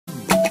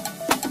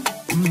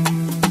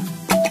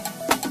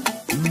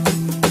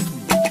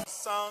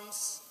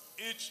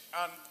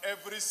and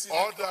every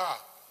senator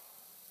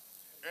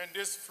in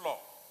this floor.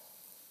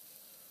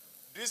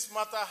 This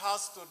matter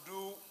has to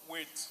do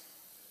with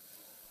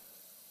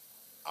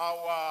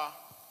our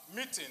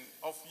meeting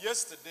of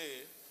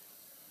yesterday,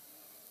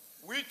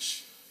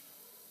 which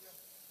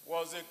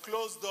was a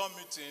closed-door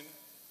meeting,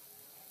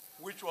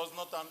 which was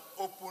not an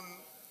open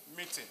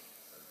meeting.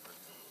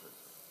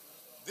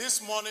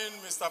 This morning,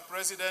 Mr.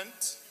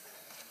 President,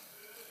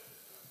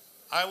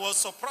 I was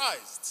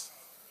surprised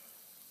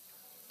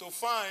to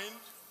find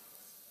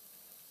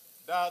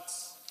that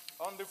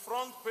on the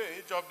front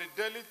page of the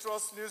Daily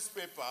Trust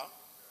newspaper,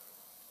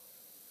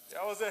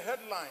 there was a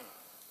headline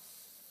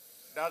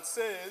that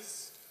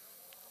says,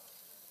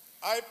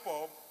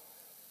 IPOB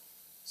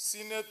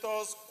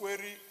senators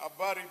query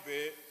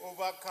Abaribe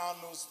over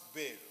Kanu'S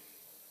bail.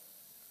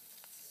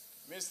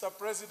 Mr.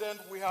 President,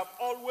 we have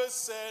always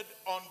said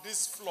on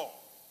this floor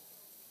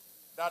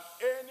that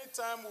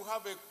anytime we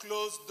have a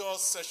closed-door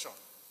session,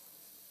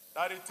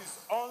 that it is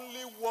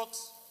only what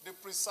the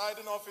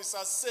presiding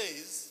officer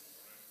says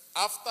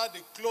after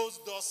the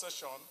closed-door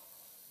session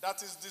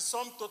that is the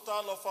sum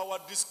total of our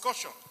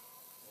discussion.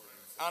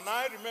 And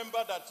I remember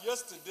that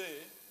yesterday,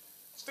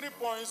 3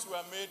 points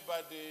were made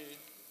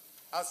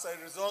as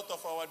a result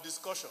of our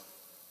discussion,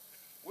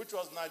 which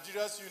was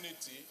Nigeria's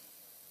unity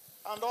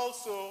and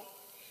also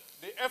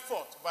the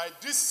effort by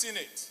this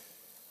Senate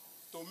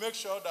to make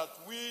sure that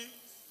we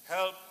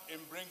help in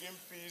bringing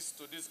peace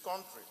to this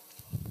country.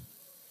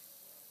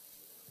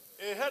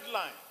 A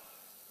headline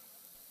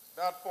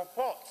that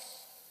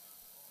purports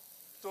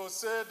to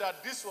say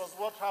that this was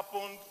what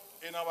happened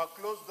in our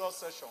closed-door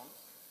session,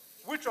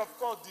 which of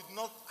course did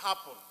not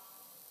happen,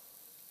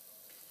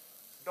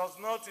 does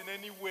not in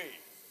any way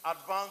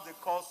advance the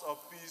cause of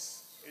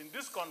peace in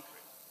this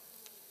country.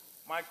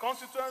 My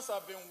constituents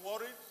have been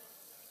worried.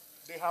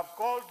 They have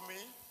called me,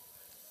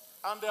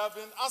 and they have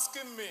been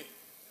asking me,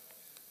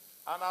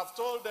 and I've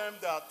told them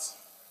that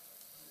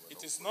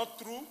it is not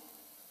true,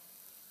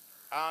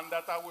 and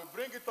that I will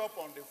bring it up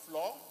on the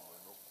floor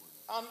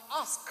and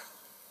ask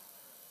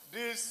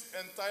this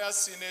entire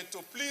Senate to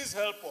please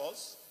help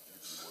us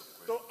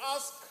to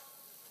ask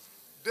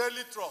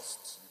Daily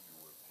Trust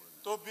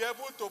to be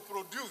able to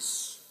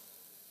produce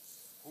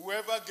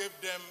whoever gave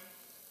them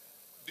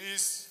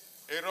this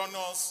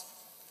erroneous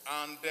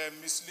and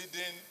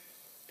misleading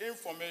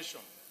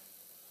information.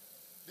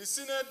 The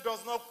Senate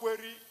does not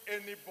query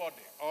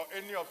anybody or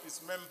any of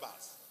its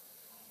members.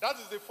 That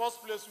is the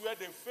first place where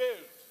they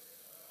failed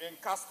in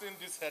casting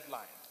this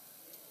headline.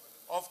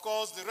 Of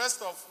course, the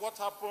rest of what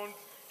happened,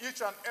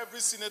 each and every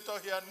senator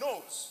here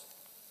knows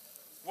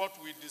what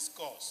we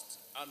discussed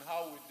and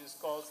how we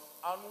discussed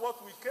and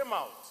what we came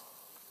out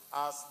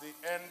as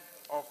the end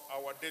of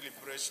our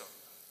deliberation.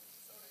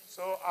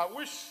 So I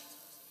wish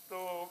to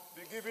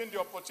be given the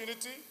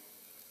opportunity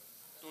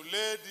to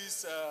lay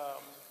this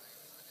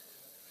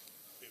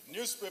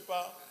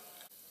newspaper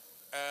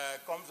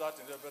comes out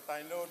in there, but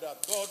I know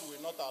that God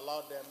will not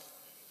allow them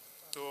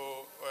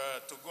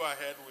to go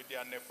ahead with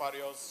their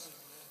nefarious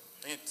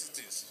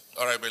entities.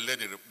 All right, but lay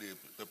the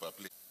paper,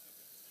 please.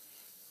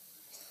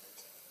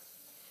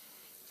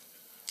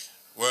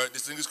 Well,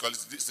 distinguished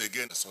colleagues, this is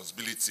again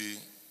responsibility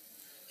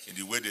in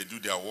the way they do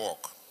their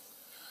work.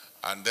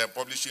 And then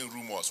publishing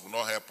rumors will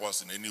not help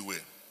us in any way.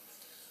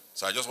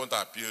 So I just want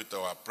to appeal to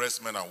our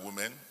pressmen and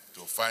women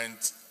to find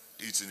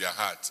it in their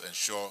hearts and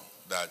ensure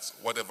that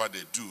whatever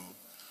they do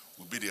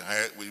will be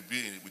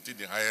within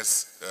the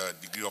highest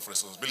degree of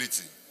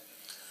responsibility.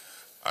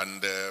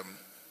 And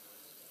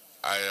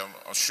I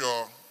am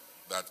sure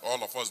that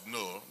all of us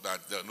know that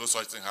no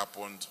such thing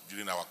happened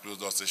during our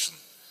closed-door session.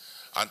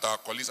 And to our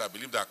colleagues, I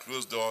believe that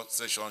closed-door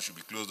session should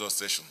be closed-door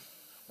session.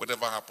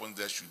 Whatever happens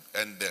there should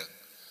end there.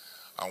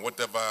 And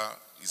whatever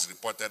is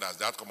reported as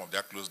the outcome of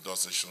that closed-door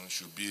session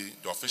should be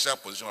the official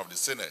position of the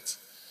Senate,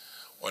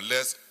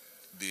 unless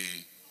the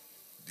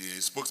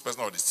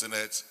spokesperson of the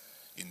Senate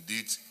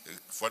indeed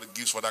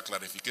gives further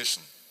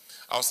clarification.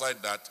 Outside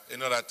that,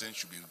 any other thing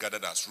should be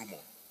regarded as rumor.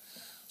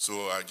 So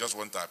I just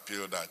want to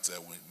appeal that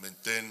we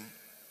maintain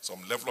some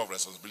level of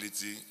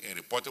responsibility in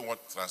reporting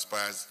what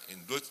transpires in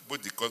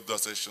both the closed-door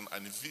session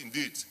and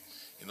indeed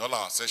in all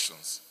our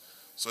sessions,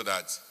 so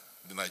that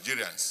the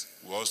Nigerians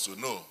will also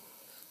know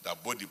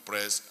that both the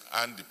press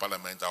and the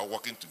parliament are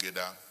working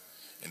together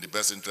in the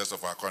best interest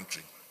of our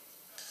country.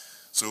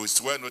 So it's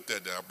well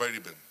noted,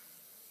 Abaribe.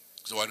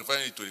 So I'm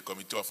referring it to the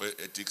Committee of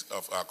Ethics,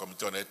 of our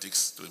Committee on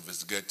Ethics, to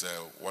investigate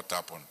what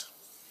happened.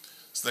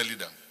 Senate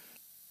Leader.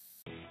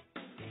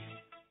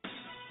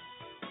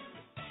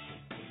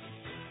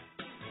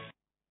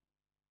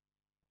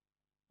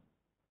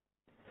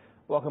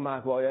 Welcome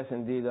back. Well, yes,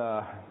 indeed,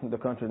 the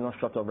country is not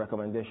short of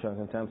recommendations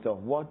in terms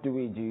of what do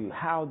we do,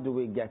 how do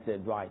we get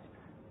it right.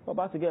 We're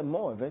about to get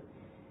more of it.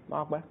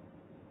 Mark.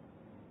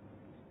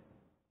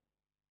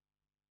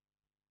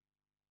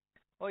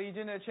 Well, you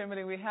do know,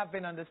 Chairman, we have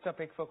been on this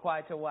topic for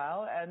quite a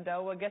while, and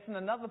we're getting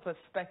another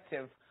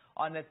perspective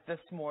on it this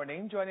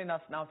morning. Joining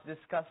us now to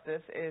discuss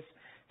this is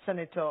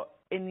Senator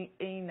Sen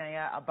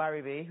Enyinnaya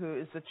Abaribe, who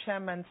is the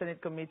Chairman,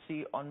 Senate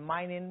Committee on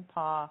Mining,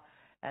 Power,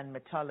 and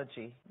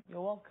Metallurgy.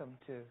 You're welcome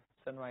to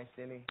Sunrise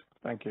Daily.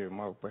 Thank you,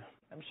 Mokwe.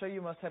 I'm sure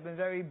you must have been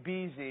very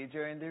busy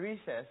during the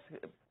recess.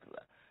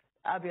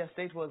 Abia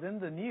State was in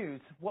the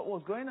news. What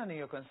was going on in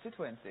your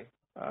constituency?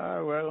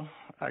 Well,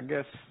 I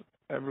guess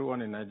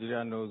everyone in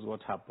Nigeria knows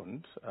what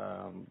happened.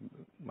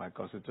 My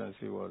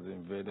constituency was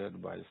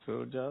invaded by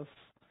soldiers.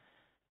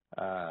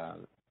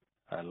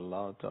 A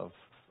lot of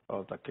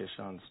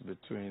altercations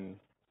between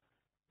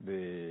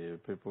the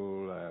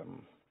people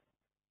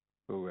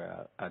who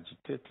were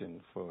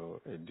agitating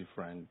for a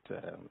different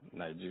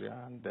Nigeria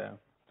and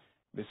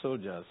the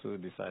soldiers who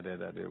decided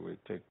that they would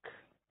take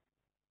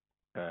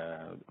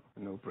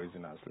no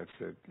prisoners,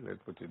 let's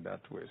put it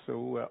that way. So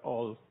we were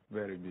all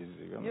very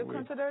busy. You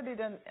considered it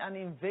an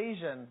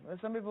invasion.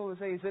 Some people will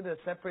say, is it a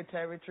separate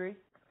territory?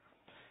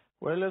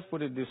 Well, let's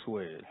put it this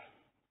way.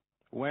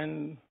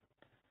 When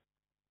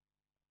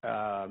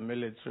a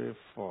military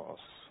force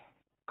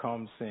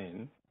comes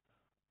in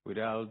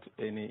without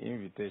any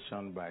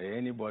invitation by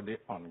anybody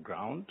on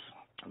ground,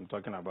 I'm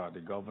talking about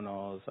the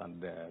governors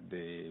and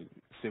the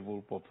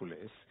civil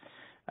populace,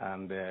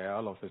 and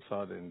all of a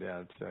sudden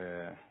there's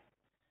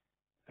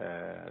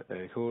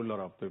a whole lot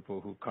of people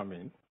who come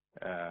in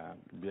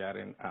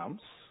bearing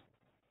arms,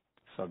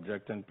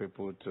 subjecting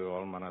people to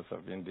all manners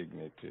of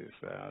indignities.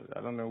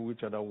 I don't know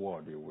which other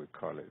word you would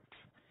call it.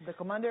 The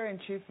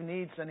commander-in-chief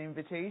needs an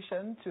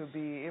invitation to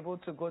be able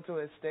to go to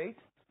a state?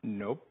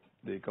 Nope.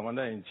 The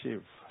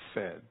commander-in-chief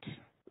said,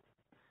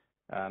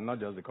 not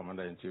just the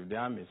commander-in-chief, the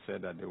army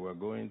said that they were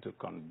going to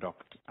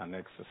conduct an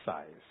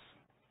exercise.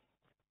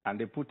 And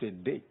they put a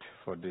date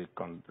for to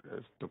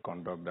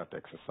conduct that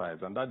exercise.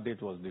 And that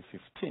date was the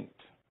 15th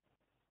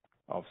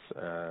of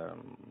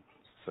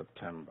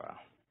September.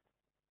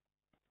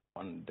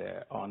 On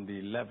the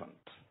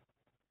 11th,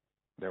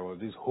 there was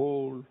this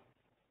whole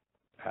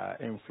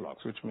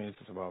influx, which means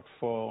it's about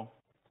 4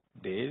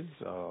 days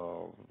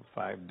or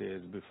 5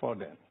 days before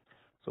then.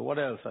 So what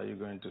else are you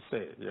going to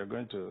say? You're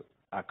going to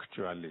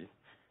actually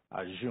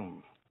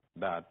assume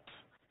that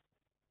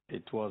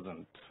it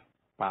wasn't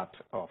part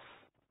of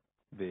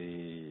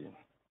the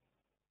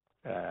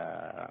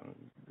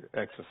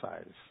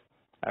exercise.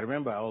 I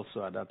remember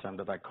also at that time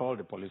that I called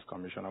the police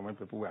commissioner when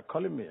people were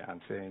calling me and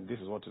saying, this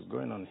is what is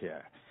going on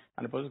here.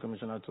 And the police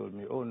commissioner told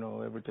me, oh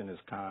no, everything is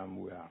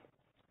calm,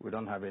 we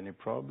don't have any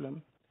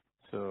problem.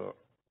 So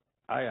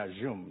I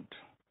assumed,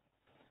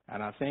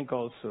 and I think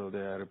also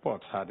the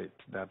reports had it,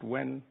 that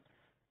when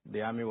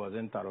the army was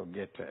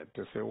interrogated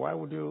to say, why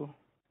would you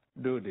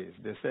do this?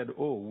 They said,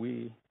 oh,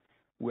 we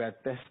are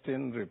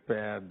testing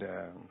repaired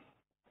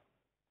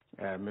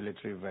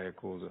military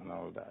vehicles and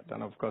all that.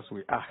 And of course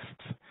we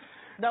asked.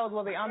 That was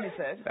what the army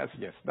said? That's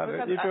yes.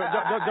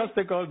 Just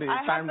take all the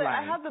timeline.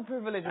 I had the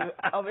privilege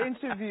of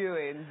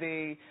interviewing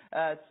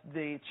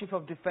the Chief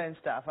of Defense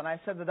Staff, and I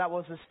said that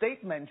was a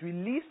statement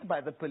released by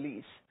the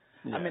police.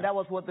 Yeah. I mean, that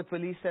was what the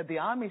police said. The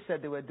army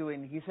said they were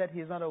doing. He said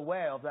he's not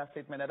aware of that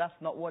statement, and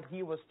that's not what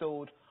he was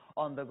told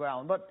on the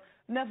ground. But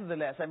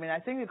nevertheless, I mean, I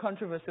think the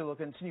controversy will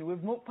continue.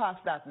 We've moved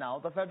past that now.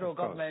 The federal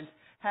government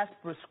has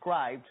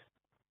prescribed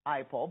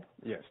IPOB.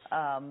 Yes.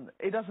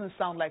 It doesn't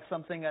sound like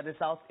something that the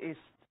Southeast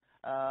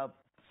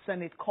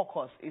Senate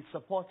caucus is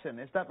supporting.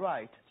 Is that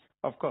right?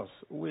 Of course.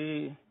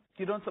 You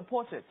don't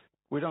support it?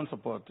 We don't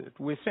support it.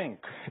 We think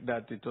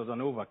that it was an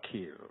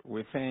overkill.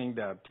 We think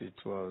that it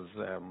was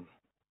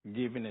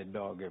giving a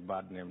dog a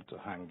bad name to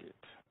hang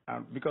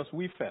it. Because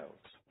we felt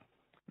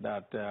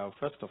that,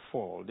 first of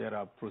all, there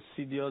are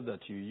procedures that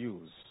you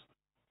use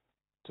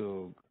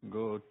to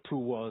go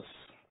towards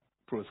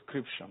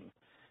proscription.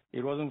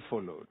 It wasn't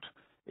followed.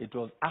 It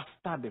was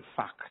after the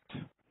fact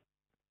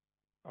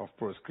of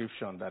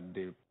proscription that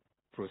the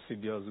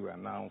procedures were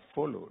now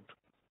followed.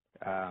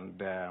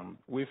 And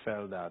we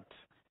felt that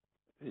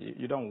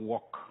you don't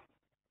walk.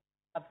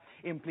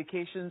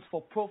 Implications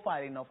for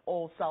profiling of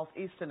all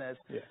Southeasterners.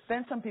 Yes.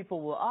 Then some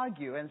people will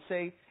argue and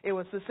say it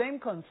was the same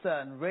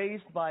concern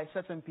raised by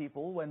certain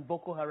people when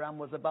Boko Haram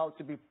was about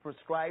to be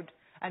proscribed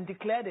and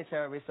declared a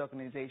terrorist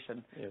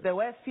organization. Yes. There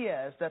were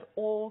fears that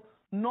all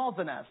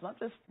Northerners, not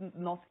just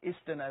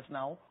Northeasterners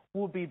now,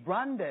 would be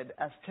branded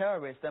as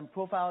terrorists and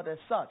profiled as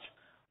such.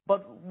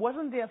 But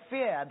wasn't their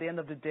fear at the end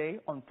of the day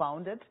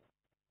unfounded?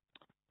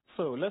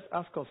 So let's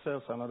ask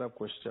ourselves another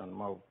question,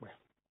 Mawbe,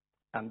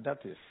 and that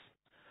is,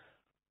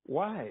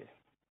 why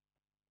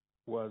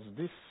was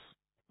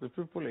the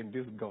people in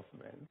this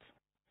government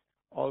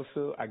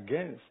also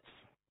against?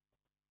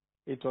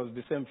 It was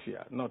the same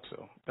fear, not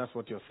so. That's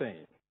what you're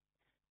saying.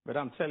 But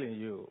I'm telling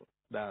you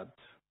that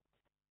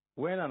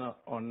when an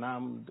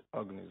unarmed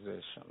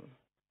organization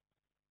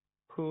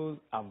whose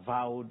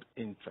avowed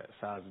interest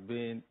has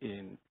been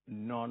in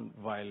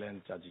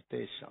non-violent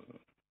agitation,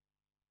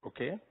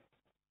 okay,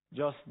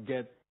 just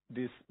get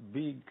this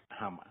big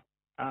hammer.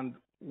 And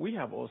we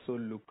have also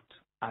looked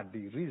at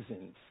the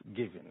reasons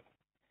given.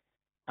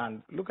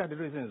 And look at the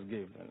reasons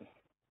given.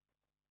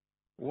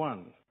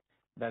 One,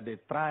 that they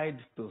tried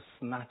to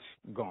snatch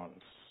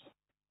guns.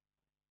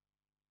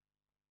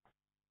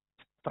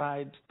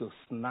 Tried to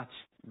snatch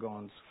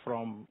guns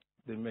from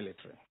the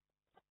military.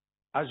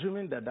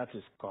 assuming that that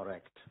is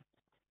correct,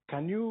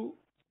 can you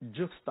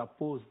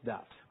juxtapose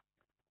that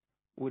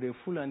with a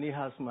Fulani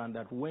herdsman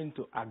that went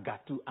to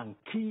Agatu and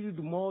killed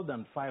more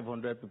than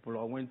 500 people,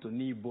 or went to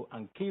Nibo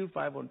and killed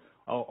 500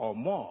 or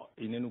more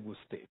in Enugu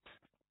State?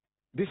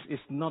 This is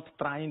not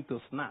trying to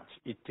snatch.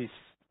 It is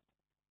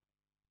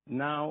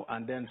now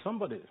and then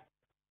somebody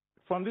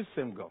from this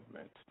same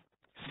government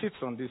sits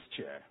on this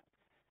chair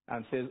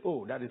and says,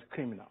 oh, that is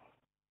criminal.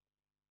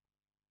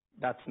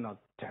 That's not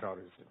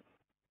terrorism.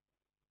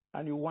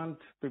 And you want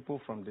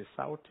people from the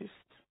Southeast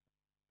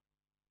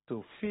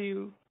to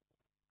feel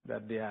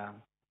that they are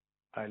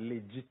a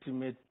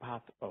legitimate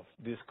part of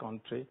this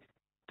country,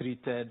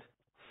 treated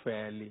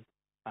fairly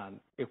and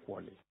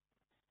equally.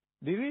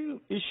 The real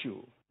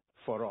issue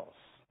for us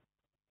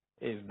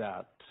is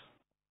that,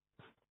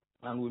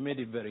 and we made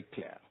it very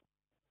clear,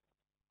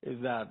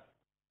 is that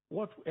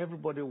what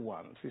everybody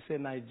wants is a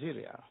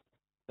Nigeria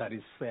that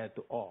is fair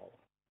to all,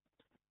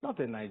 not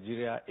a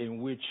Nigeria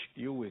in which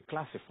you will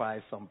classify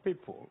some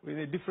people in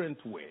a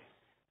different way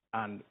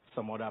and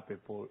some other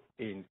people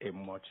in a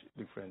much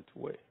different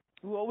way.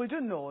 Well, we do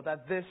know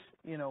that this,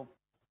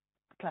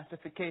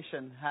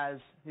 classification has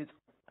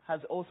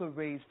also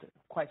raised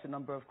quite a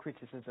number of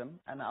criticism,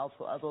 and has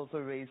also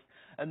raised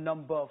a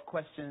number of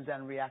questions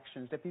and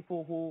reactions. The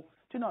people who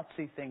do not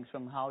see things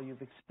from how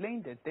you've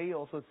explained it, they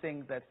also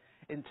think that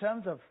in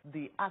terms of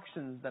the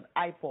actions that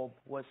IPOB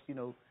was,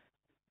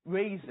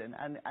 raising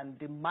and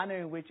the manner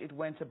in which it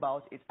went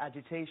about its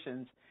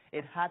agitations,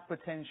 it had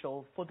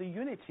potential for the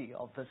unity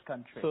of this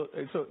country. So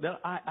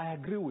I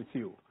agree with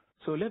you.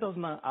 So let us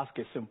now ask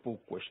a simple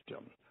question.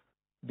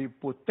 The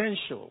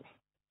potential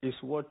is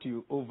what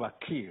you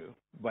overkill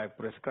by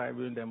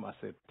prescribing them as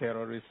a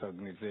terrorist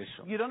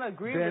organization. You don't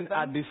agree then with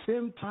that? At the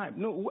same time,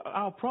 no,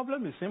 our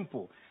problem is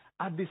simple.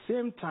 At the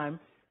same time,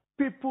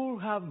 people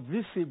have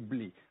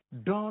visibly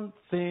done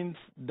things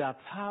that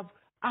have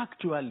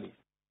actually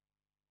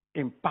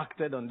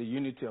impacted on the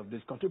unity of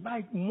this country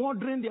by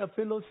murdering their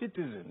fellow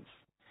citizens.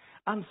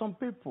 And some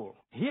people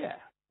here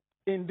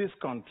in this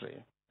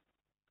country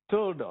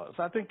told us,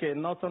 I think a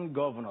northern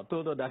governor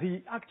told us that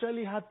he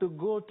actually had to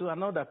go to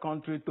another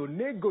country to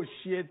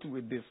negotiate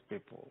with these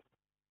people.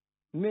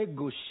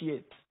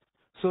 Negotiate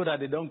so that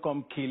they don't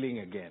come killing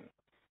again.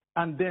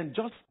 And then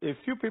just a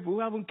few people who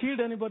haven't killed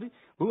anybody,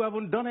 who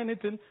haven't done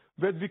anything,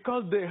 but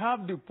because they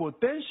have the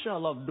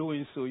potential of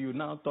doing so, you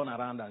now turn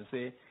around and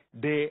say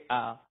they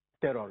are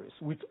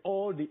terrorists, with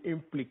all the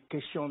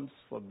implications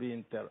for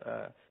being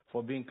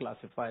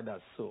classified as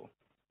so.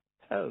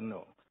 Hell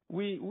no.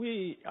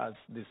 We as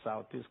the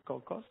Southeast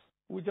Caucus,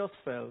 we just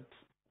felt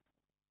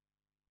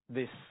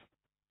this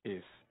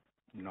is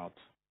not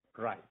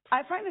right.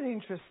 I find it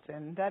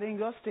interesting that in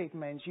your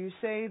statement you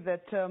say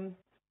that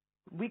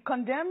we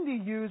condemn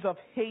the use of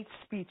hate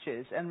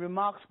speeches and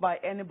remarks by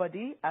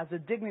anybody, as the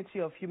dignity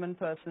of human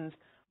persons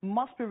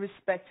must be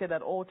respected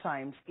at all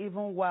times,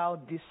 even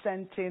while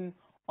dissenting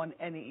on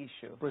any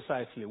issue.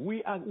 Precisely.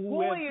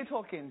 Who are you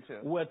talking to?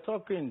 We're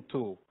talking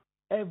to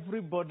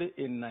everybody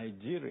in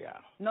Nigeria.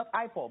 Not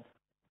IPOB.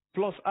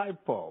 Plus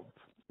IPOB.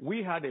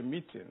 We had a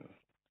meeting.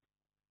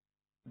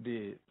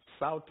 The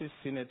Southeast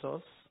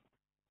Senators,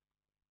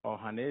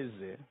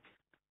 Ohaneze,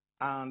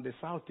 and the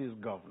Southeast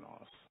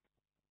Governors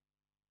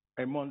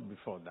a month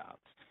before that.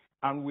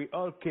 And we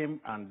all came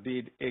and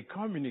did a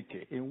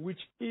communique in which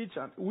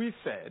we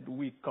said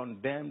we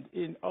condemned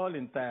in all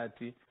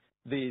entirety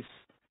this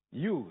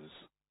use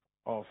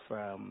of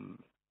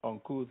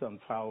uncouth and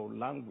foul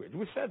language.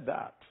 We said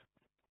that.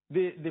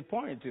 The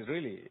point is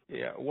really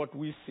what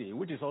we see,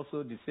 which is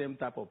also the same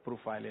type of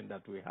profiling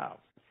that we have.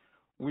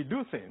 We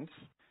do things,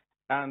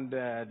 and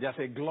there's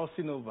a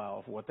glossing over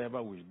of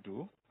whatever we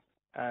do.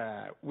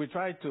 We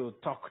try to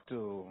talk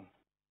to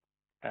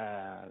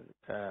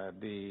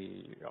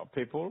the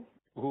people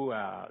who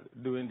are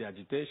doing the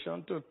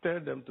agitation to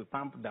tell them to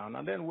tamp down,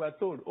 and then we're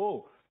told,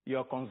 oh,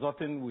 you're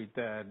consulting with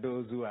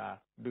those who are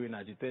doing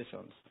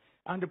agitations.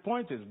 And the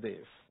point is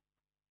this.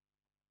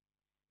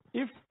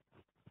 If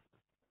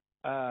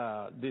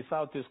the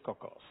Southeast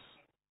Caucus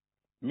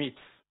meets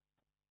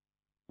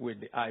with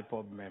the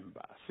IPOB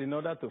members in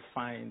order to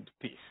find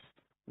peace,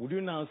 would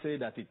you now say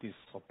that it is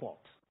support?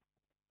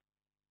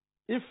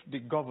 If the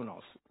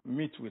governors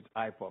meet with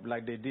IPOB,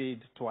 like they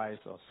did twice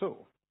or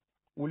so,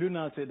 will you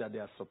now say that they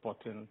are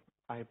supporting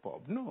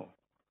IPOB? No.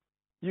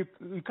 You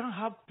can't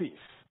have peace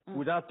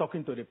without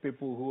talking to the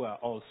people who are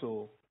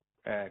also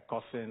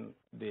causing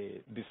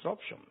the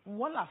disruption.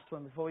 One last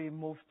one before we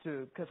move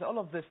to, because all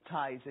of this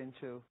ties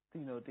into,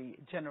 the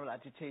general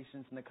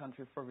agitations in the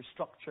country for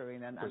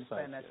restructuring and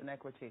fairness and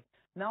equity.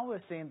 Now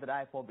we're saying that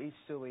IPOB is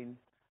suing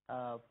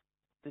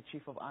the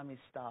Chief of Army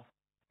Staff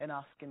and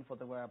asking for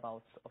the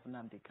whereabouts of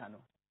Nnamdi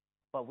Kanu.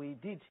 But we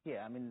did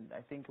hear,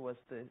 I think it was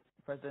the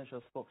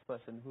presidential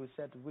spokesperson who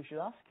said we should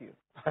ask you.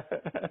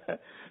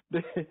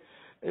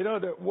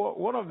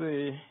 One of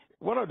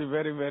the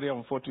very, very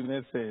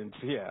unfortunate things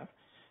here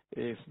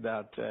is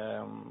that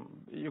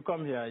you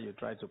come here, you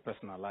try to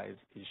personalize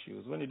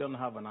issues. When you don't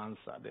have an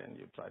answer, then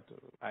you try to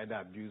either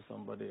abuse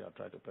somebody or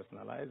try to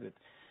personalize it.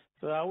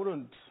 So I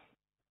wouldn't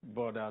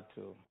bother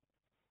to,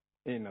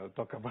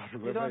 talk about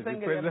whether You don't think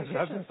the there are president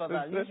implications for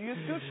that? You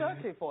stood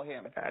shorty for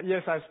him.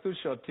 Yes, I stood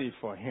shorty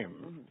for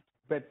him.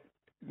 But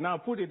now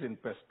put it in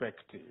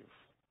perspective.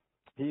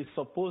 He's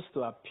supposed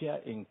to appear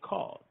in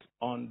court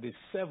on the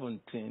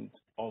 17th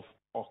of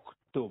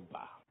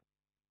October.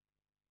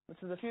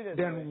 Which is a few days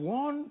Then away.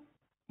 1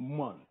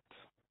 month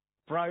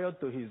prior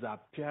to his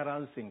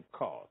appearance in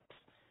court,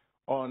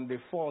 on the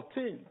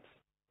 14th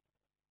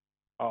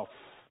of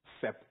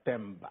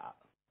September,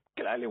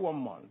 clearly 1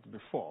 month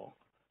before,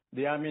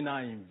 the army now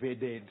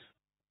invaded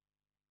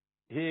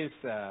his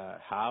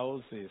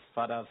house, his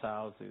father's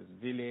house, his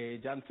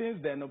village, and since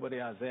then nobody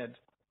has heard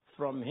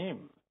from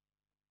him.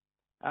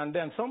 And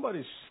then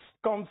somebody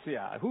comes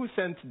here who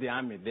sent the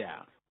army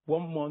there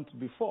 1 month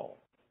before.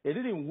 He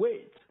didn't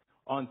wait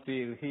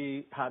until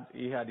he had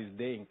his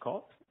day in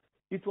court.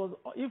 It was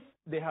if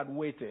they had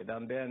waited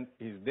and then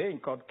his day in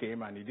court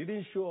came and he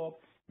didn't show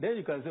up, then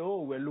you can say,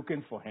 oh, we're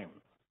looking for him.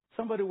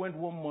 Somebody went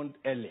 1 month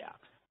earlier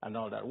and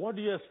all that. What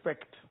do you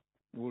expect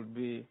would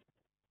be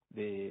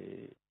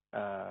the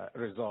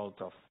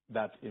result of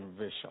that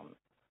invasion?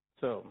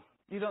 So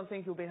you don't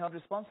think he'll be held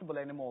responsible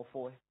anymore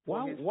for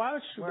why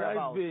should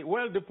I be?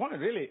 Well, the point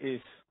really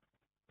is,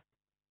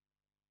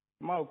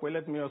 Maokwe,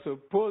 let me also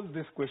pose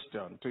this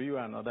question to you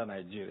and other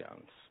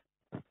Nigerians.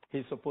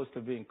 He's supposed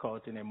to be in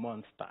court in a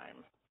month's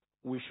time.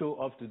 We show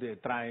up today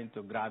trying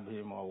to grab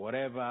him or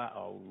whatever,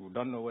 or we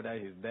don't know whether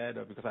he's dead,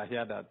 or because I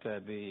hear that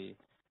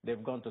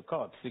they've gone to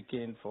court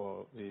seeking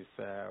for his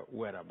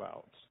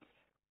whereabouts.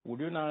 Would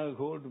you now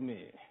hold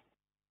me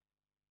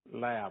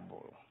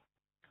liable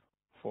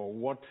for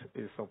what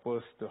is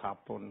supposed to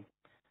happen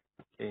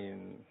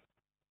in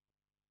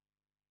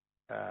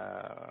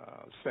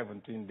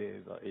 17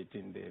 days or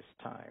 18 days'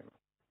 time?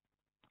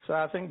 So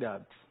I think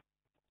that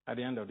at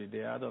the end of the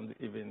day, I don't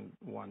even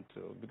want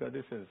to, because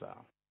this is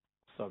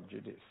sub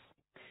judice.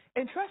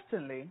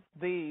 Interestingly,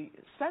 the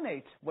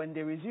Senate, when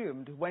they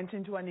resumed, went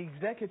into an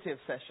executive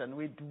session.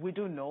 We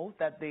do know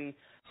that the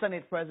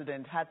Senate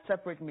president had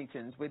separate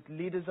meetings with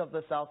leaders of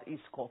the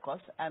Southeast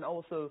Caucus and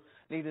also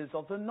leaders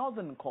of the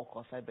Northern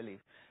Caucus, I believe.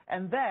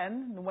 And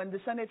then, when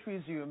the Senate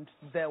resumed,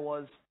 there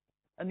was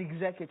an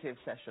executive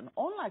session,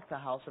 unlike the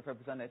House of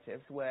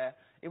Representatives, where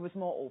it was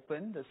more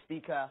open. The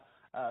Speaker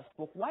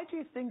spoke. Why do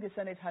you think the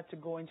Senate had to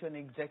go into an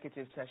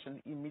executive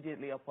session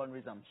immediately upon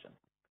resumption?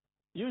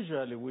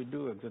 Usually we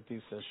do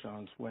executive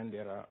sessions when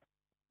there are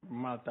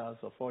matters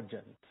of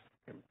urgent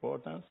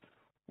importance.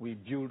 We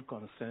build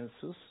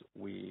consensus.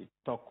 We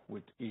talk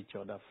with each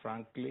other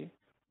frankly.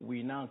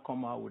 We now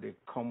come out with a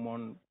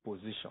common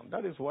position.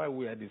 That is why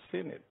we are the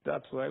Senate.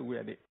 That's why we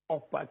are the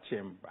upper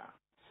chamber.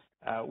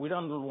 We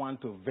don't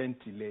want to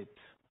ventilate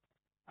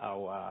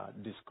our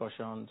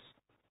discussions,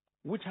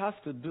 which has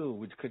to do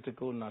with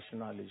critical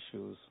national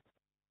issues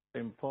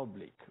in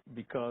public,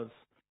 because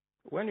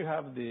when you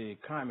have the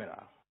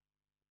camera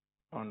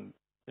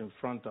in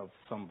front of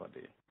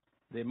somebody,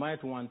 they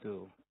might want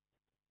to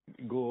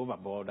go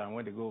overboard, and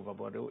when they go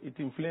overboard, it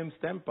inflames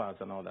tempers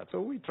and all that.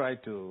 So we try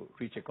to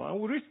reach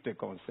we reached a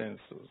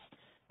consensus,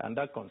 and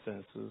that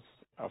consensus,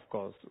 of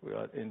course, we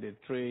are in the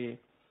three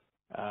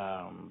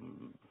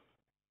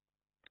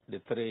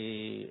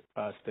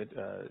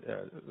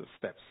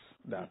steps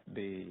that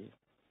the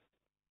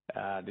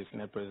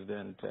Senate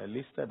President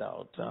listed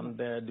out. And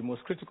the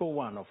most critical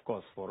one, of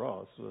course, for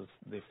us was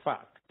the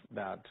fact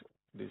that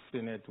the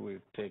Senate will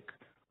take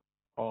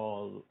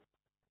all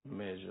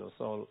measures,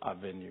 all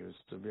avenues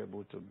to be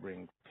able to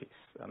bring peace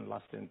and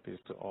lasting peace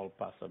to all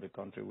parts of the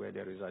country where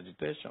there is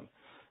agitation.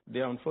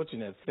 The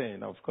unfortunate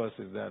thing, of course,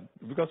 is that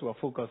because we're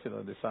focusing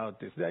on the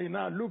Southeast, it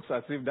now looks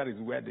as if that is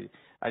where the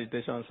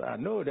agitations are.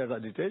 No, there's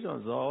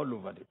agitations all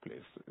over the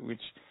place,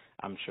 which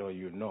I'm sure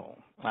you know.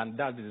 And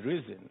that is the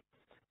reason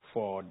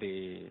for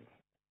the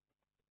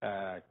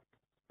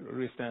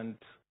recent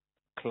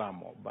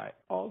clamor by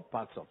all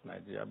parts of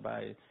Nigeria,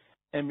 by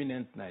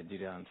eminent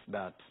Nigerians,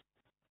 that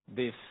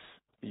this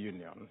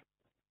union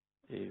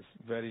is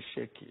very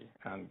shaky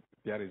and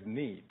there is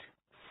need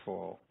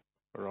for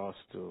us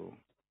to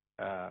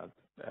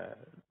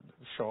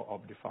shore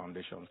up the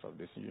foundations of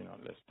this union,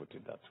 let's put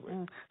it that way.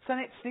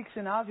 Senate seeks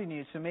an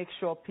avenue to make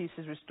sure peace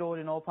is restored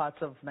in all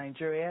parts of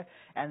Nigeria,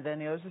 and then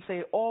they also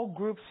say all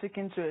groups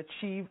seeking to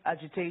achieve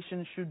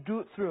agitation should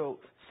do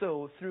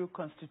so through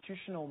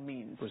constitutional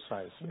means.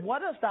 Precisely.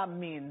 What does that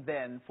mean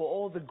then for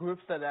all the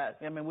groups that are,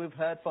 we've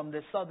heard from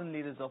the Southern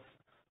Leaders of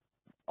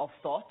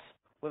Thought,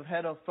 we've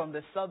heard from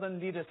the Southern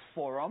Leaders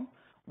Forum,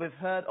 we've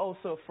heard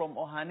also from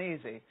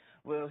Ohanese,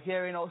 we're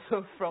hearing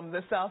also from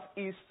the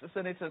Southeast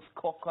Senators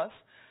Caucus.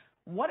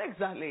 What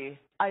exactly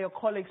are your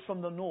colleagues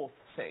from the North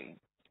saying?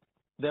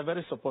 They're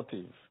very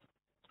supportive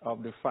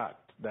of the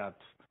fact that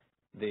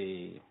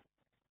the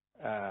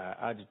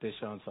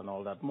agitations and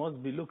all that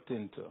must be looked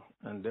into,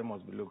 and they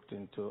must be looked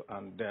into,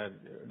 and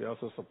they're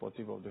also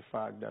supportive of the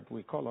fact that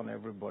we call on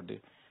everybody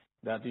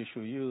that you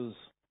should use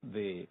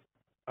the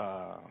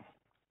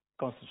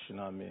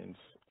constitutional means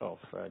of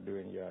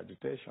doing your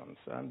agitations,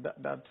 and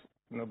that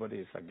Nobody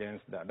is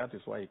against that. That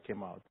is why it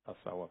came out as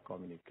our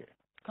communique.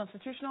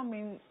 Constitutional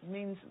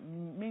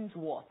means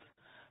what?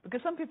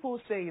 Because some people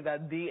say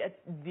that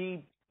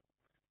the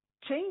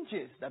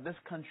changes that this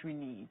country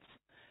needs,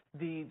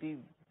 the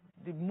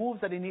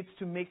moves that it needs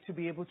to make to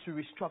be able to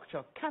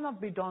restructure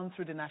cannot be done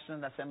through the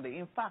National Assembly.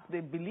 In fact,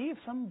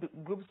 some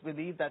groups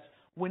believe that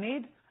we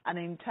need an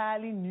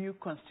entirely new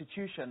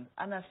constitution,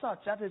 and as such,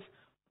 that is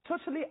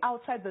totally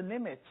outside the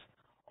limits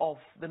of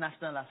the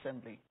National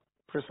Assembly.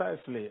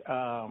 Precisely.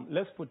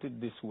 Let's put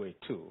it this way,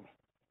 too.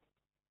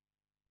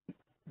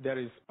 There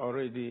is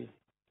already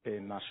a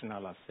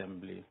National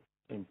Assembly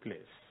in place.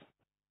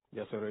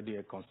 There's already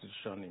a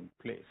constitution in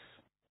place.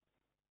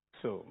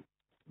 So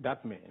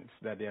that means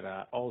that there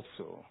are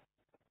also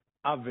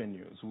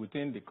avenues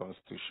within the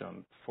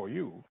constitution for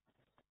you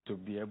to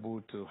be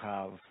able to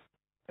have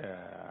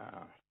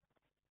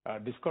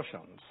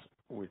discussions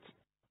with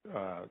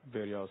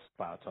various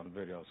parts and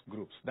various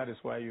groups. That is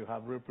why you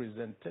have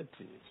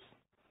representatives.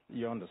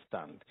 You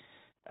understand?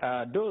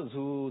 Those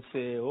who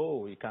say,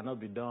 oh, it cannot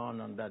be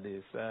done under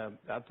this,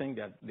 I think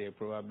that they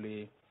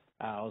probably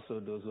are also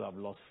those who have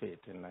lost faith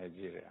in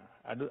Nigeria.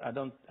 I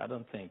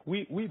don't think.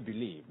 We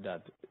believe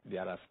that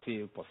there are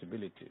still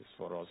possibilities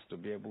for us to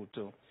be able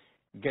to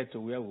get to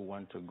where we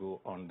want to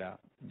go under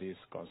this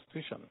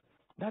constitution.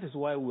 That is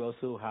why we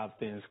also have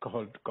things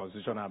called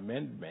constitutional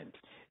amendment.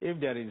 If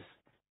there is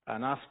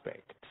an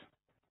aspect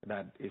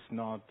that is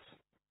not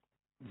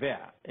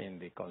there in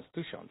the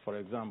constitution, for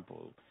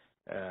example,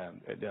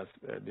 the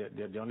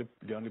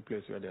only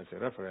place where there's a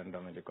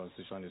referendum in the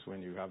constitution is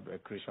when you have a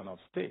creation of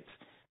states.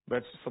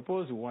 But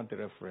suppose you want a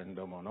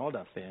referendum on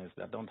other things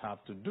that don't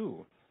have to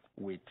do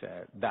with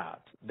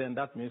that, then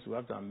that means we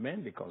have to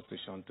amend the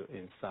constitution to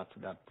insert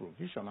that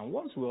provision. And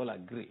once we all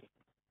agree,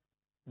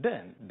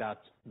 then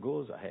that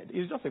goes ahead.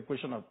 It's just a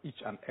question of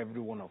each and every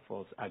one of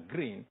us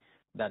agreeing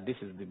that this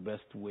is the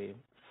best way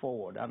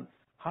forward. And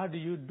how do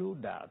you do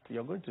that?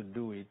 You're going to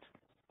do it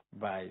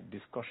by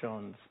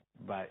discussions,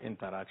 by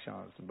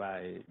interactions,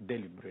 by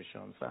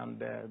deliberations, and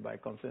by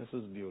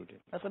consensus building.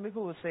 Some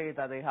people will say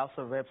that the House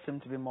of Reps seem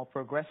to be more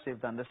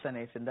progressive than the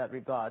Senate in that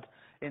regard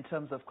in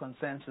terms of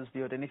consensus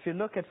building. If you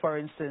look at, for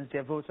instance,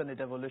 their vote on the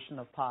devolution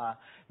of power,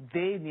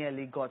 they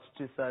nearly got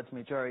two-thirds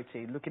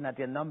majority. Looking at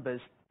their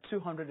numbers,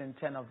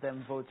 210 of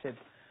them voted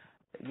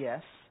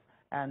yes,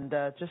 and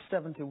just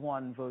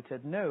 71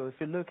 voted no. If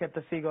you look at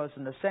the figures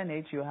in the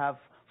Senate, you have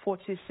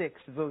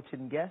 46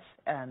 voting yes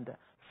and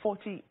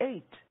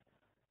 48,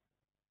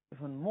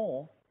 even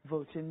more,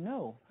 voting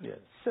no. Yes.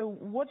 So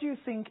what do you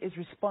think is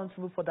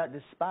responsible for that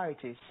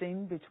disparity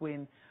seen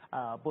between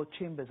both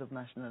chambers of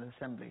National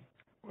Assembly?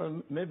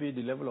 Well, maybe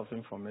the level of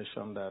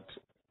information that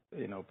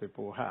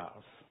people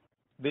have.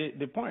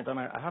 The point, and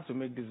I have to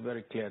make this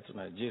very clear to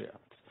Nigerians,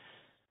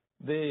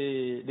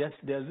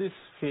 there's this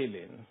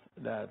feeling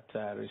that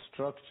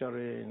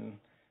restructuring,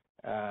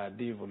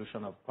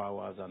 devolution of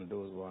powers and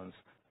those ones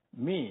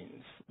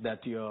means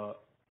that you're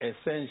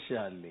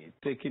essentially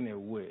taking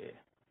away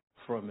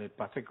from a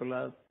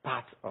particular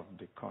part of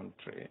the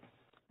country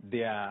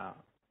their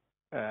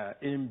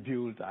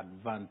inbuilt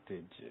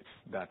advantages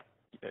that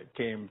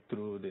came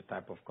through the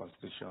type of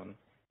constitution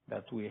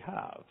that we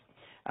have.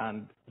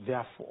 And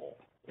therefore,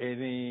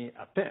 any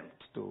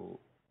attempt to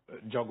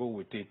juggle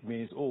with it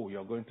means, oh,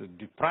 you're going to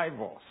deprive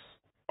us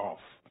of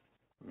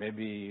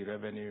maybe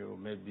revenue,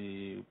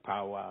 maybe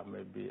power,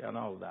 maybe, and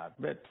all that.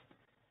 But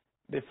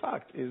the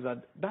fact is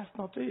that that's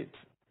not it.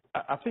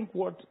 I think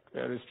what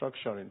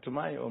restructuring, to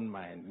my own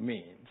mind,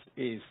 means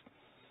is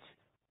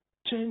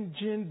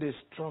changing the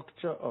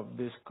structure of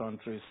this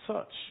country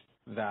such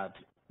that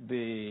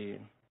the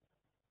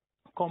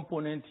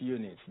component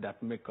units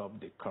that make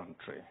up the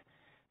country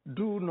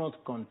do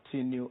not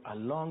continue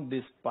along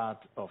this path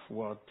of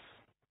what,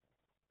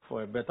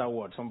 for a better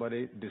word,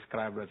 somebody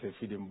described as a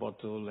feeding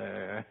bottle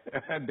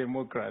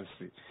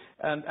democracy,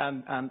 and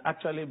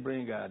actually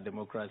bring a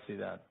democracy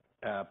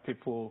that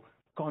people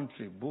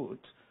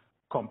contribute,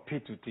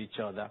 compete with each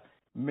other,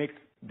 make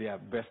their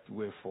best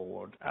way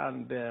forward.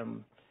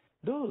 And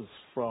those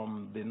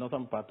from the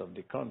northern part of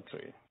the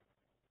country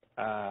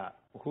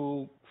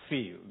who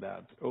feel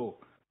that,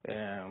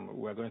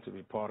 we're going to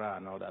be poorer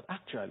and all that,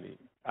 actually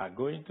are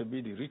going to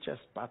be the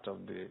richest part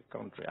of the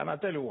country. And I'll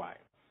tell you why.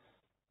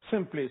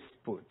 Simply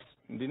put,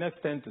 in the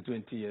next 10 to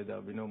 20 years, there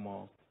will be no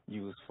more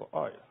use for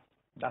oil.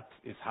 That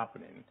is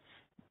happening.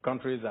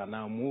 Countries are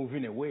now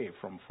moving away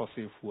from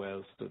fossil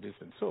fuels to this.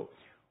 And so,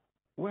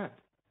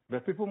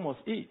 but people must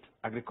eat.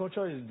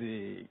 Agriculture is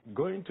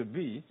going to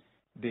be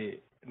the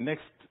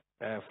next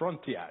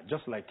frontier,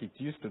 just like it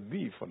used to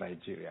be for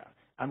Nigeria.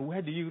 And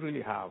where do you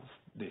really have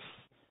this?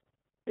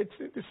 It's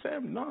the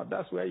same. No,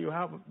 that's where you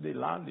have the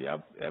land, you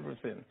have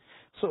everything.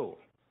 So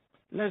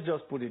let's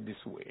just put it this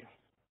way.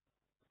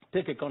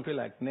 Take a country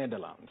like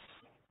Netherlands.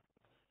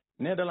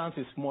 Netherlands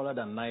is smaller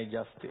than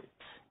Niger State.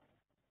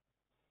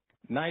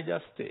 Niger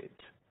State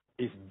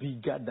is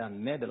bigger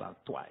than Netherlands,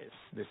 twice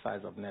the size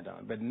of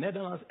Netherlands. But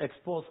Netherlands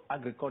exports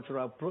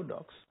agricultural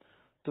products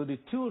to the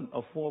tune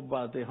of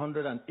about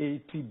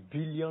 $180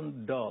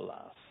 billion.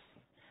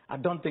 I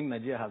don't think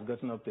Nigeria has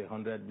gotten up to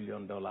 $100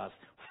 billion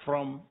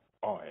from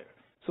oil.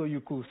 So you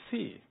could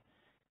see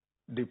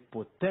the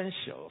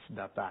potentials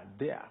that are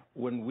there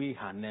when we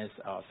harness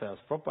ourselves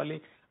properly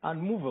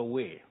and move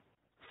away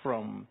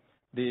from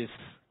this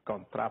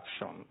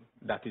contraption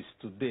that is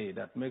today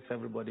that makes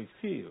everybody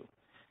feel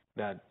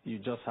that you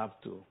just have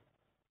to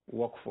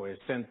work for a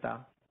center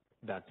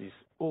that is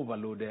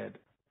overloaded,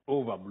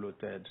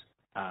 overbloated,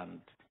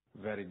 and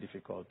very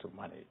difficult to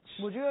manage.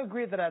 Would you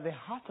agree that at the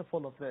heart of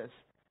all of this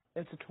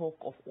is the talk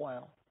of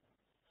oil?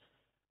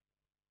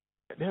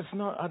 There's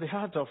not, at the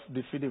heart of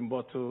the feeding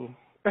bottle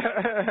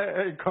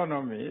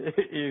economy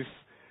is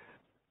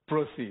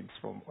proceeds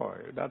from oil.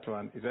 That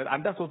one is it.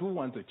 And that's what we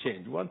want to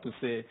change. We want to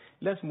say,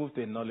 let's move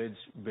to a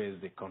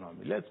knowledge-based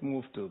economy. Let's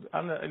move to,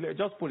 and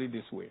just put it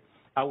this way.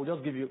 I will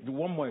just give you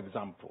one more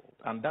example,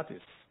 and that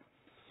is.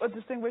 Well,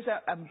 distinguished,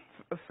 I'm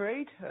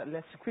afraid,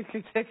 let's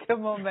quickly take a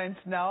moment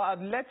now.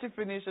 I'll let you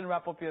finish and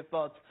wrap up your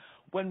thoughts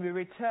when we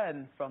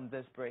return from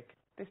this break.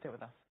 Please stay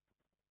with us.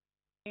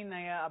 Sen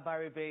Enyinnaya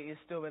Abaribe is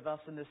still with us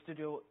in the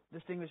studio.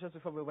 Distinguished, just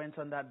before we went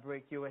on that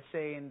break, you were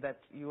saying that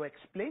you were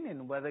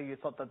explaining whether you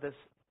thought that this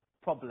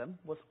problem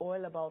was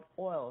about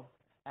oil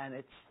and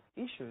its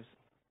issues.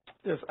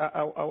 Yes,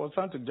 I was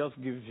trying to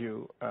just give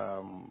you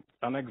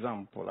an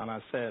example, and I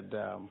said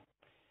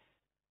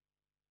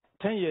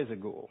 10 years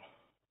ago,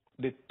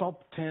 the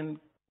top 10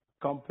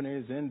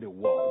 companies in the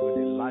world with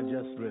the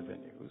largest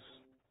revenues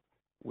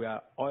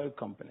were oil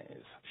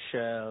companies,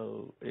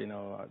 Shell,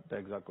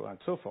 Texaco, and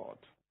so forth.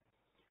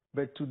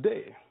 But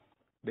today,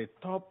 the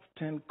top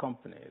 10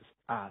 companies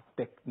are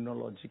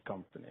technology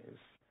companies,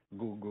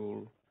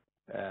 Google,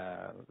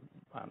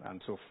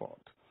 and so forth.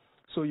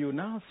 So you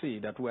now see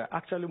that we're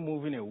actually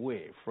moving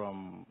away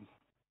from,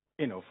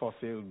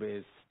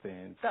 fossil-based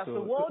things. That's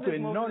the world is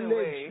moving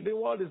away. The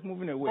world is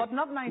moving away. But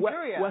not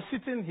Nigeria. We're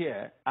sitting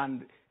here,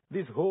 and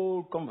this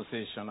whole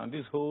conversation and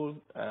this whole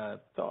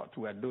thought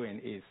we're doing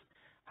is,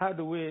 how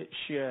do we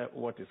share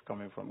what is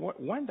coming from?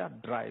 When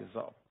that dries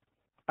up,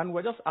 and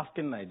we're just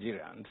asking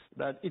Nigerians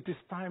that it is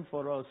time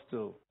for us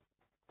to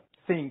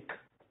think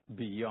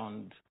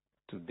beyond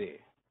today.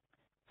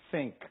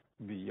 Think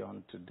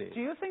beyond today. Do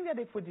you think that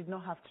if we did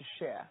not have to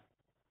share,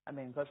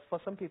 because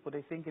for some people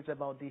they think it's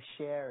about the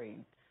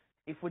sharing.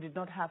 If we did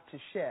not have to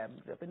share,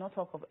 there'd be no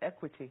talk of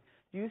equity.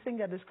 Do you think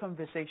that this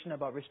conversation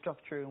about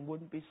restructuring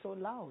wouldn't be so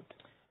loud?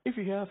 If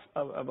you have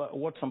about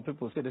what some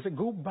people say, they say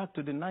go back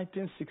to the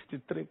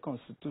 1963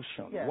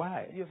 Constitution. Yes,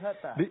 why? You've heard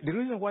that. The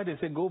reason why they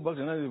say go back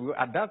to the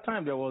at that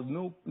time there was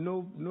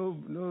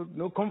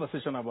no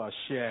conversation about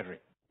sharing.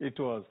 It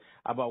was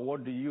about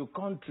what do you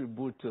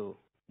contribute to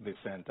the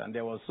center, and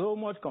there was so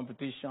much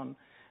competition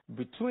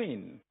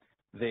between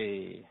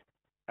the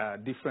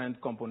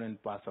different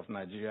component parts of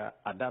Nigeria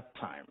at that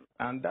time,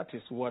 and that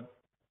is what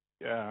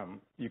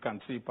you can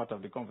see part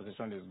of the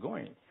conversation is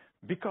going,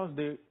 because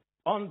they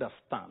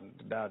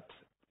understand that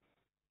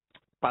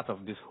part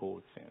of this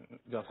whole thing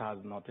just has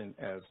nothing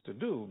else to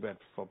do but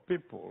for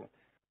people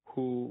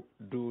who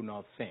do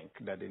not think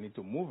that they need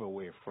to move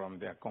away from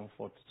their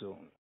comfort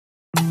zone.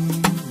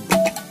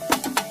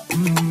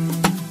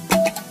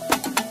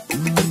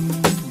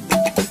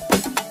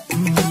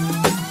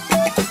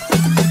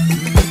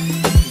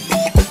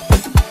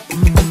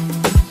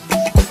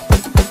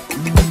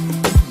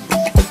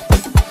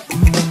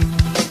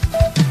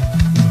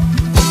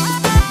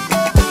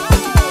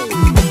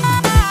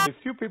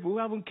 People who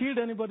haven't killed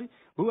anybody,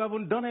 who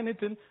haven't done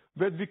anything,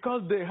 but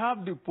because they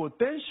have the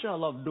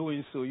potential of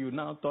doing so, you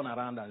now turn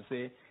around and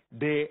say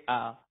they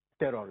are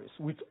terrorists,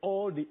 with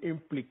all the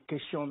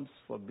implications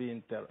for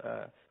being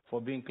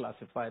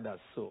classified as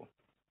so.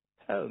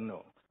 Hell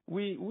no.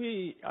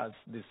 We as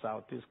the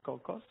Southeast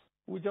Caucus,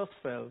 we just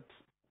felt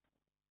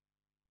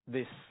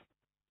this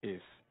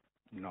is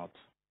not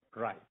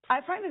right. I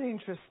find it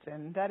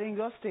interesting that in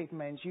your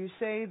statement you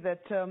say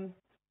that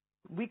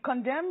we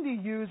condemn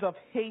the use of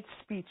hate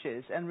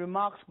speeches and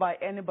remarks by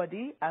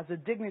anybody, as the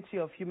dignity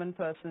of human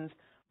persons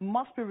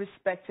must be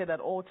respected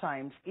at all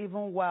times,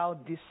 even while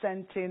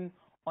dissenting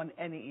on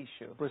any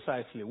issue.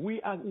 Precisely.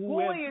 Who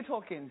are you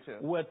talking to?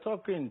 We're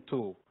talking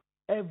to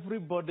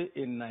everybody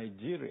in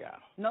Nigeria.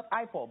 Not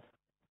IPOB.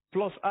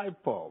 Plus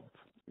IPOB.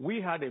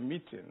 We had a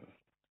meeting,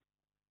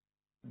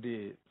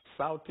 the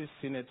Southeast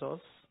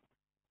Senators,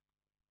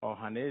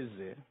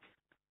 Ohaneze,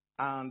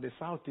 and the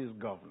Southeast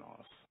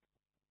Governors,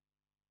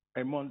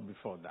 a month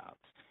before that.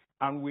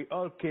 And we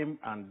all came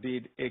and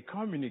did a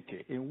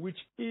communique in which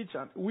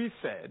we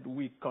said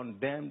we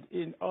condemned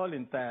in all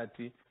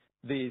entirety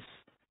this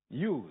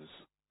use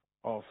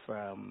of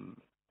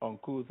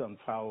uncouth and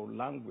foul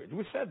language.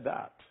 We said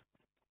that.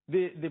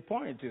 The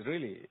point is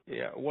really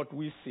what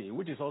we see,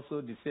 which is also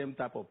the same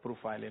type of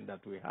profiling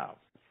that we have.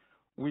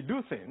 We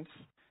do things,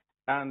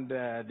 and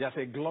there's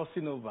a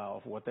glossing over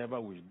of whatever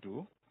we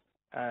do.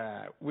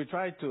 We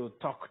try to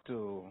talk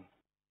to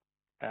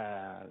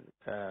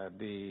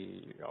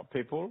the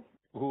people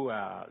who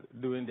are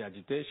doing the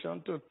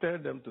agitation to tell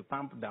them to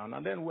tamp down.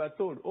 And then we're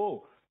told,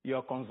 oh,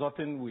 you're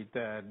consulting with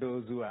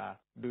those who are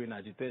doing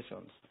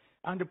agitations.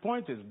 And the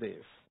point is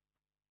this.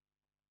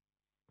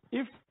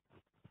 if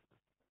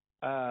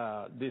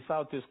the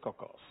Southeast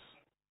Caucus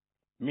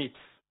meets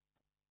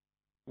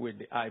with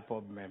the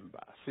IPOB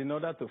members in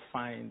order to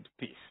find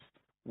peace,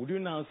 would you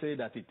now say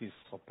that it is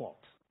support?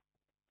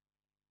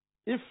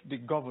 If the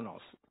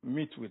governors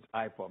meet with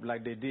IPOB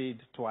like they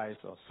did twice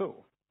or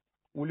so,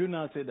 will you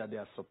now say that they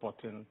are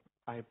supporting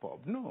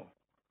IPOB? No.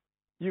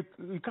 You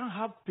can't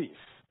have peace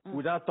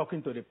without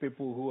talking to the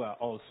people who are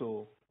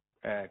also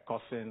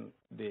causing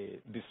the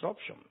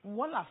disruption.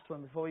 One last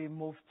one before we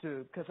move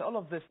to, because all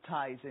of this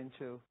ties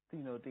into,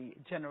 the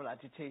general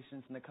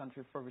agitations in the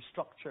country for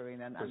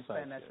restructuring and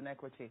fairness and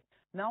equity.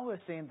 Now we're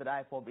saying that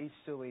IPOB is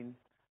suing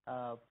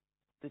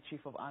the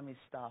Chief of Army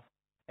Staff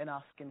and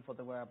asking for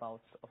the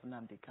whereabouts of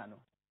Nnamdi Kanu.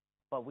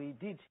 But we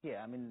did hear,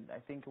 I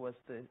think it was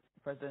the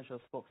presidential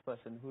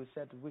spokesperson who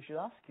said we should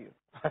ask you.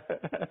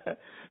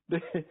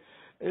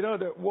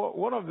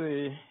 One of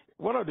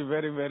the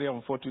very, very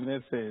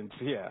unfortunate things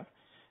here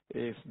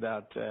is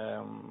that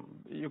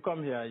you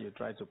come here, you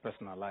try to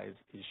personalize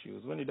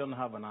issues. When you don't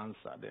have an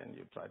answer, then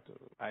you try to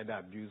either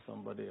abuse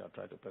somebody or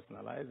try to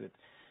personalize it.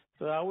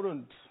 So I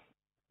wouldn't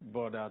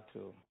bother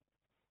to,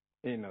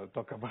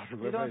 talk about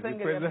whoever you don't is think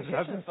the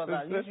president. for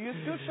that? You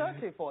stood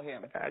shorty for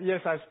him.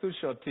 Yes, I stood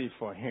shorty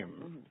for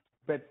him.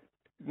 But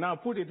now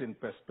put it in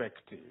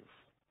perspective.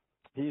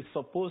 He's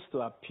supposed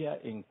to appear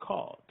in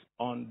court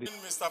on the...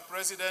 Mr.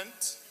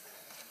 President,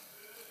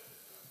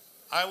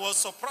 I was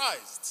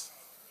surprised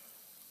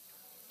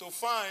to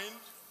find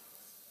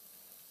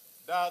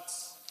that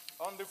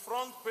on the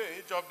front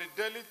page of the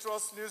Daily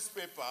Trust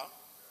newspaper,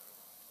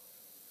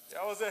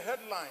 there was a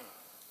headline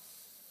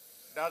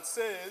that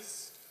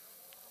says,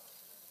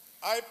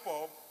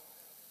 IPOB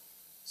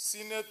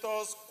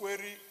senators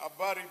query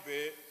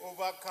Abaribe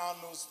over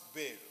Kanu'S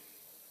bail.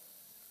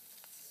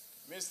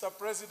 Mr.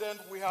 President,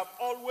 we have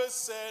always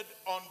said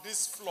on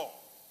this floor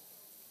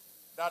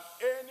that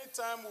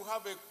anytime we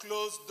have a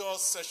closed-door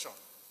session,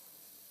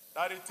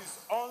 that it is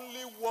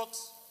only what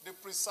the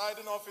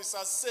presiding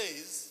officer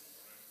says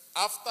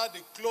after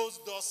the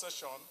closed-door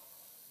session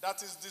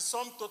that is the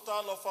sum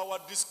total of our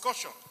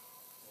discussion.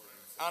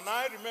 And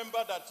I remember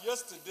that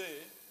yesterday,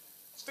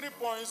 3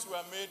 points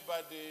were made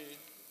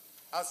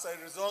as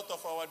a result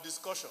of our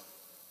discussion,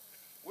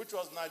 which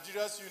was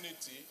Nigeria's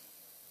unity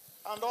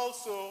and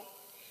also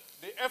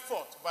the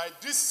effort by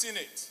this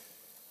Senate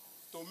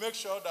to make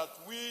sure that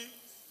we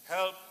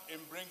help in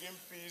bringing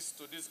peace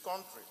to this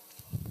country.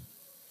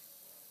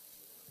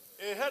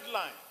 A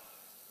headline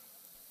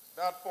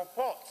that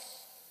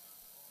purports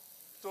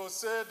to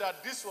say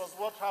that this was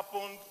what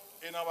happened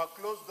in our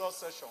closed-door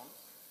session,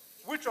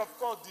 which of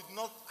course did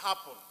not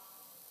happen,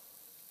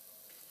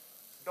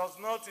 does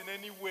not in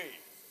any way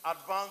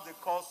advance the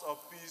cause of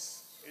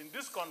peace in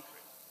this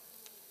country.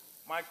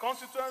 My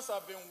constituents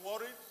have been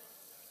worried.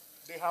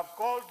 They have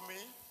called me,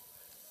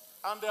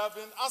 and they have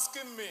been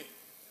asking me,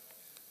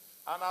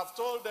 and I've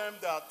told them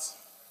that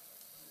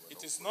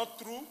it is not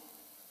true,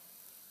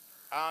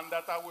 and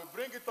that I will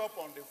bring it up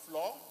on the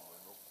floor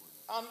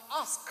and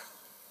ask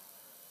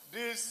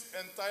this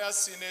entire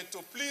Senate to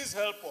please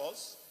help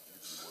us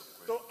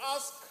to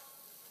ask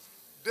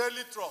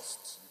Daily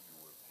Trust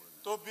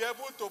to be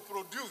able to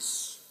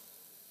produce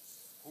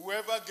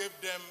whoever gave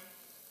them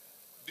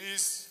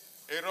this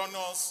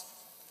erroneous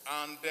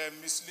and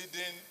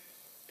misleading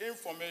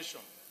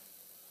information.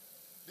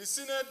 The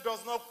Senate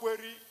does not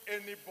query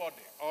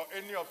anybody or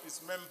any of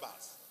its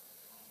members.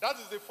 That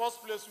is the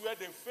first place where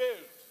they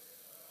failed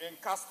in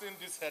casting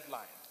this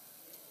headline.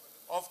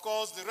 Of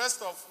course, the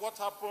rest of what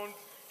happened,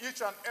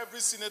 each and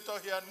every senator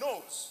here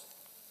knows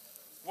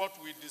what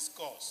we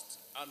discussed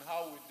and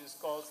how we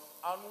discussed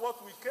and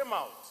what we came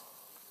out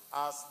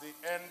as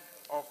the end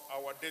of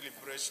our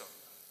deliberation.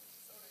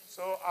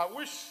 So I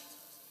wish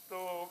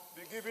to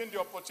be given the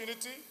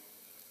opportunity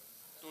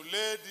to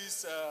lay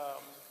this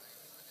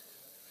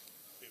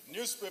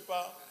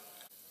newspaper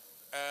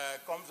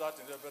comes out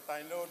in there, but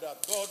I know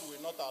that God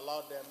will not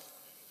allow them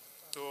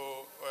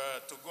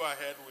to go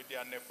ahead with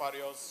their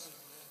nefarious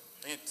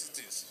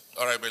entities.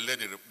 All right, but lay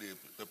the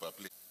paper,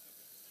 please.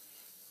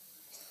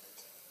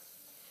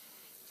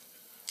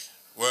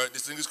 Well,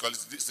 distinguished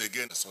colleagues, this is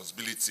again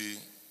responsibility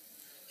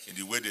in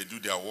the way they do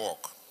their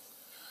work.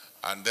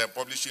 And then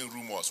publishing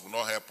rumors will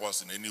not help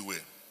us in any way.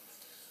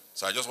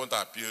 So I just want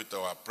to appeal to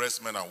our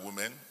pressmen and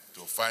women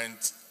to find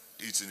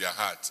it in their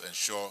hearts,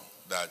 ensure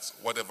that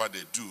whatever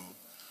they do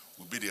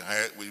will be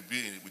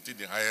within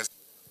the highest.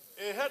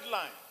 A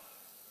headline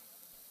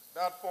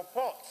that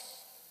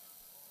purports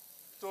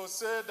to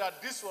say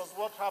that this was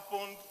what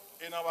happened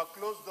in our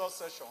closed-door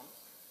session,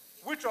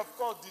 which of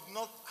course did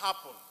not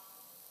happen,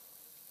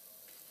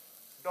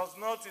 does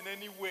not in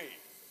any way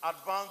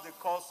advance the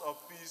cause of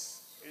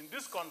peace in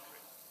this country.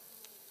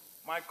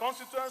 My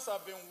constituents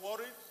have been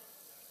worried.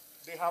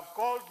 They have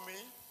called me,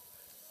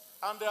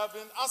 and they have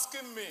been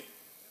asking me,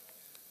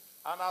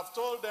 and I've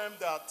told them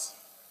that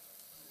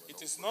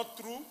it is not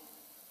true,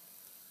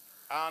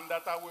 and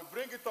that I will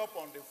bring it up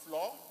on the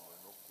floor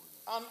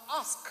and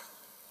ask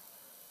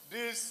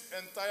this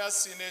entire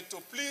Senate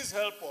to please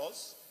help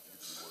us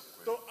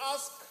to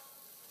ask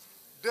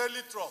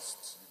daily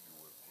trust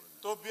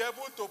to be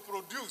able to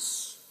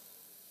produce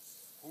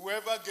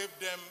whoever gave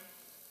them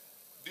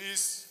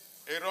this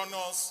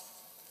erroneous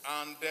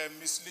and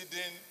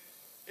misleading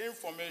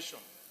information.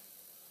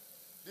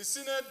 The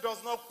Senate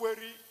does not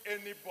query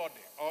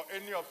anybody or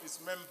any of its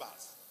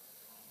members.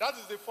 That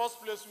is the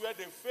first place where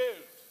they failed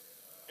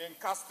in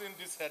casting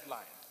this headline.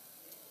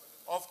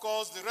 Of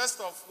course, the rest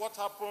of what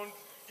happened,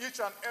 each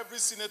and every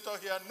senator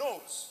here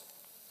knows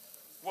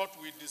what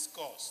we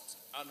discussed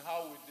and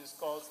how we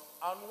discussed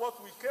and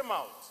what we came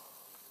out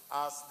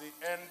as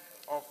the end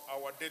of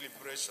our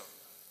deliberation.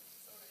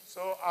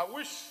 So I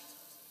wish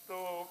to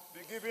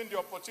be given the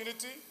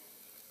opportunity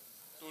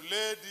to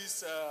lay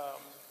this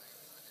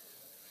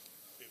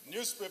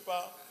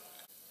newspaper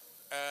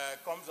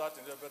comes out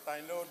in there, but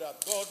I know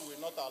that God will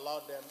not allow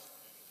them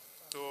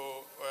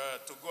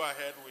to go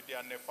ahead with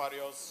their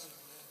nefarious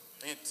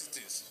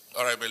entities.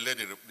 All right, but lay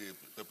the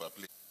paper,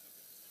 please.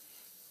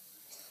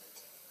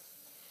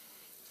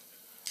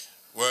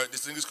 Well,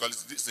 distinguished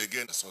colleagues, this is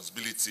again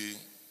responsibility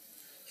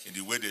in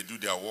the way they do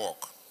their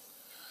work.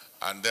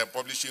 And then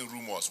publishing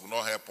rumors will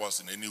not help us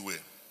in any way.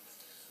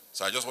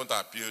 So I just want to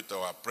appeal to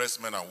our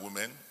pressmen and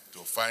women to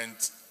find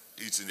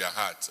it in their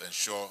hearts,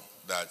 ensure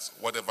that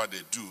whatever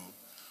they do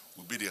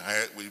will be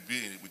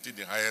within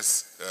the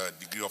highest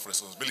degree of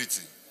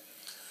responsibility.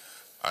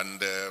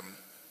 And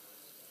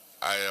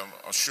I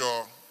am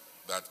sure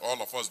that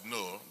all of us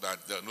know that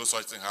no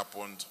such thing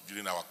happened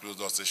during our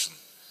closed-door session.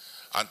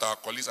 And to our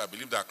colleagues, I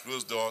believe that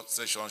closed-door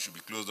session should be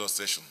closed-door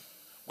session.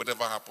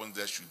 Whatever happens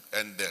there should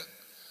end there.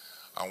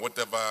 And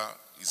whatever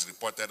is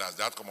reported as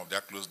the outcome of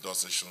that closed-door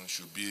session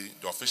should be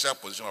the official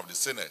position of the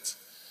Senate,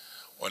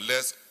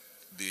 unless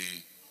the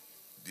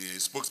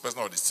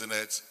spokesperson of the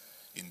Senate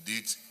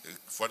indeed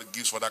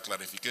gives further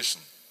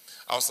clarification.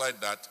 Outside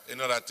that,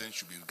 any other thing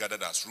should be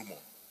regarded as rumor.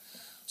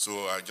 So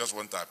I just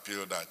want to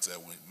appeal that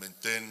we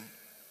maintain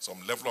some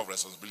level of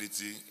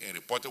responsibility in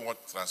reporting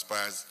what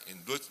transpires in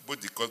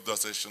both the closed-door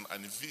session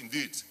and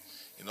indeed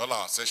in all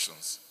our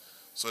sessions,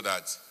 so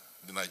that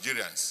the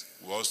Nigerians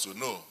will also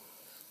know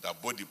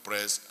that both the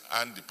press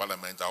and the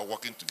parliament are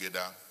working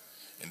together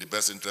in the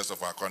best interest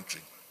of our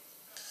country.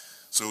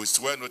 So it's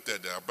well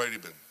noted,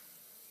 Abaribe.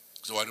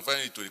 So I'm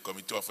referring to the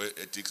Committee of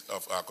Ethics,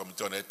 of our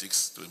Committee on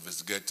Ethics, to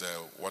investigate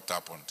what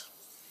happened.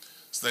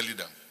 Senate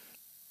Leader.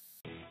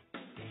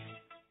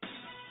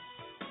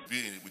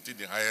 Be within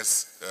the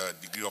highest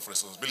degree of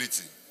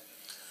responsibility.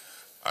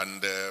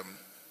 And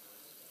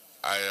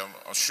I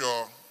am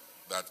sure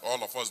that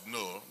all of us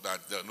know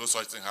that no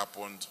such thing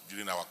happened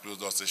during our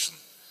closed-door session.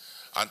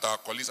 And to our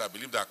colleagues, I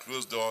believe that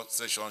closed-door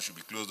session should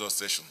be closed-door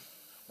session.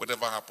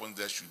 Whatever happens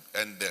there should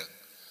end there.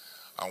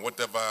 And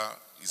whatever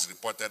is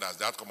reported as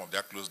the outcome of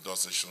that closed-door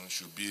session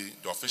should be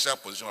the official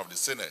position of the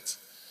Senate,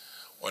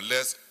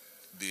 unless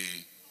the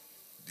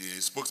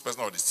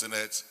spokesperson of the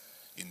Senate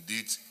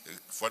indeed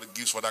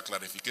gives further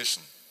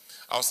clarification.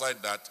 Outside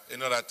that,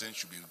 any other thing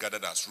should be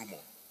regarded as rumor.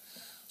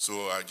 So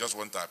I just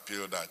want to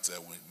appeal that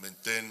we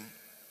maintain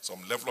some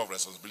level of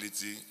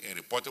responsibility in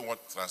reporting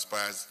what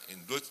transpires in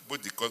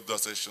both the closed-door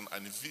session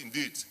and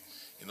indeed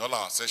in all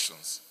our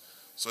sessions,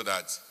 so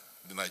that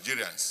the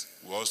Nigerians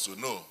will also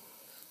know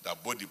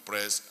that both the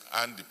press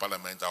and the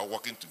parliament are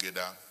working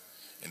together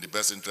in the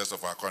best interest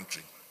of our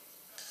country.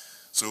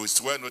 So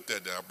it's well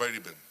noted,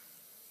 Abaribe.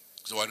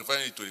 So I'm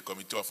referring to the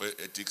Committee of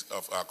Ethics,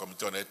 of our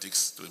Committee on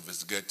Ethics, to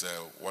investigate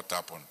what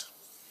happened.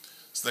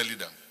 Senate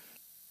Leader.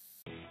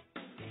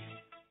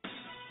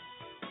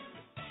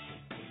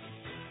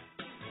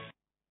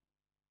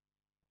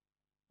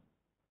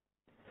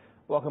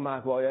 Welcome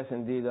back. Well, yes,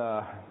 indeed,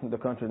 the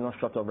country is not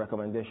short of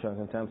recommendations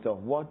in terms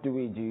of what do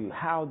we do,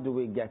 how do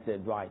we get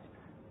it right.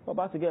 We're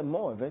about to get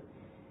more of it.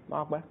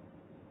 Mark.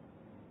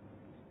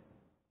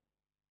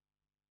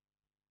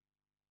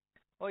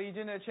 Well, you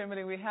do know,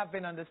 Chairman, we have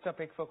been on this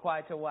topic for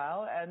quite a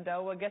while, and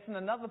we're getting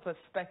another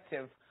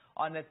perspective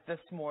on it this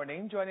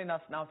morning. Joining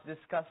us now to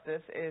discuss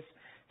this is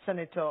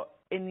Senator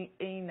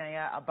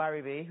Enyinnaya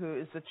Abaribe, who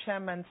is the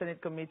Chairman,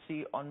 Senate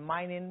Committee on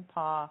Mining,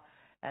 Power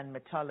and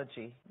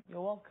Metallurgy.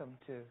 You're welcome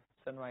to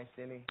Sunrise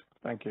Daily.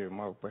 Thank you,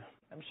 Mark.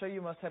 I'm sure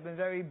you must have been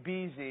very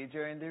busy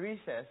during the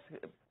recess.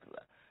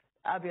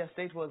 Abia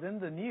State was in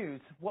the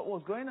news. What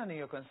was going on in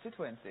your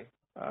constituency?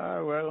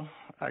 Well,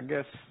 I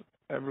guess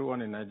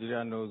everyone in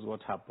Nigeria knows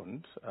what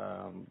happened.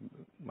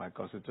 My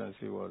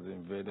constituency was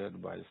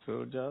invaded by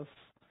soldiers.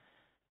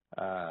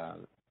 A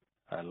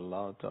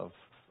lot of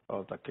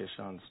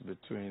altercations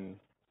between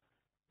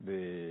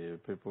the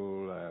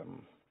people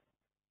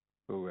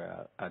who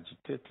were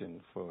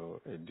agitating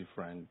for a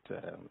different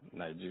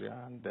Nigeria,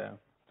 and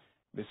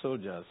the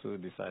soldiers who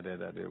decided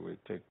that they would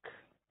take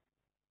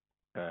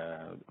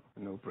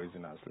no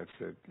prisoners,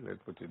 let's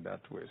put it that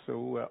way. So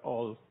we were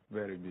all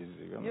very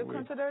busy. You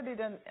considered it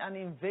an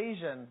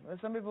invasion.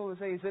 Some people will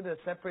say, is it a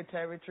separate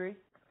territory?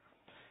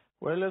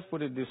 Well, let's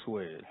put it this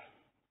way.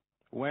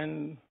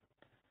 When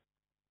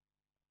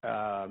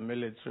a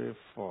military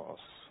force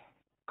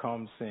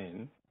comes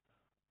in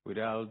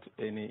without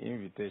any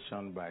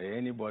invitation by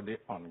anybody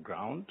on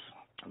ground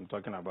I'm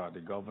talking about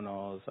the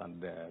governors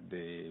and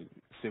the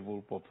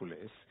civil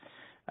populace.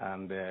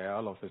 And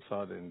all of a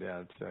sudden,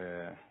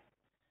 there's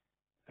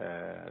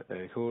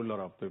a whole lot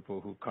of people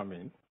who come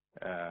in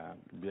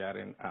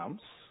bearing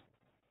arms,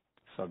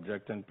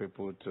 subjecting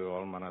people to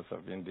all manners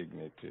of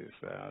indignities.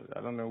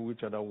 I don't know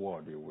which other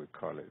word you would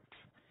call it.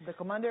 The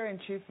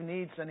commander-in-chief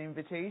needs an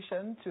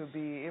invitation to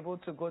be able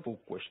to go to...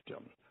 Question.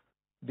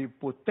 The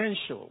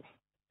potential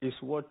is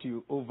what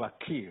you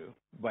overkill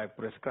by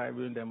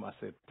prescribing them as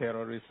a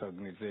terrorist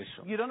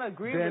organization. You don't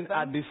agree then with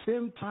that? At the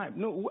same time,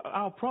 no,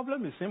 our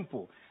problem is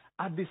simple.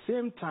 At the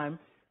same time,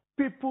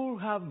 people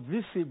have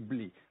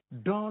visibly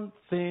done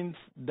things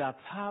that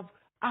have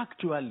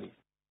actually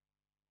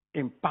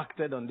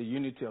impacted on the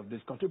unity of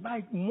this country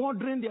by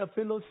murdering their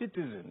fellow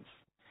citizens.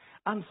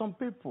 And some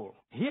people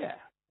here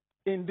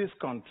in this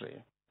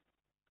country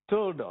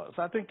told us,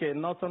 I think a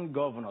northern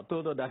governor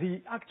told us that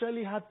he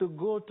actually had to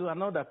go to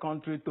another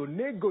country to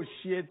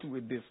negotiate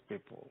with these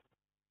people.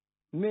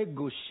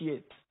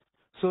 Negotiate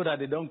so that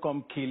they don't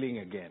come killing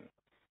again.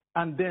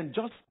 And then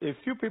just a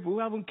few people who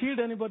haven't killed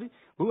anybody,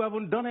 who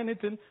haven't done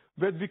anything,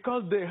 but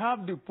because they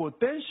have the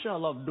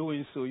potential of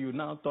doing so, you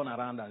now turn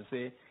around and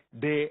say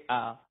they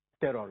are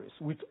terrorists,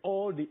 with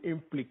all the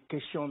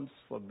implications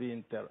for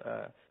being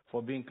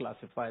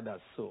classified as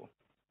so.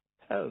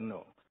 Hell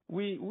no.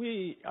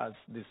 We as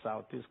the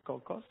Southeast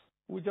Caucus,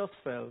 we just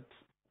felt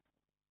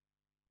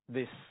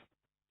this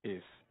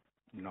is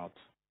not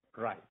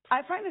right.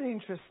 I find it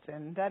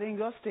interesting that in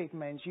your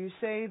statement you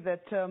say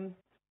that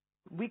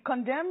we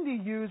condemn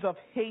the use of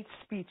hate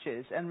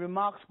speeches and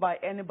remarks by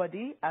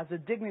anybody, as the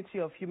dignity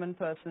of human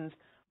persons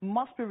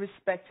must be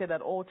respected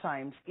at all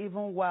times,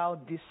 even while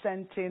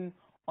dissenting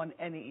on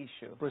any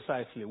issue.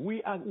 Precisely.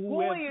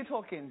 Who are you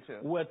talking to?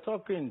 We're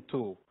talking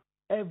to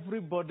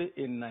everybody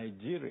in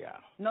Nigeria.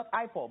 Not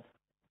IPOB.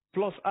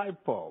 Plus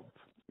IPOB.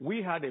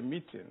 We had a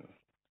meeting.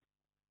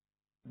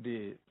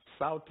 The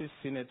Southeast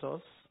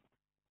Senators,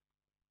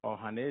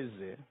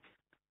 Ohaneze,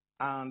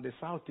 and the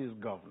Southeast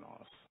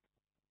Governors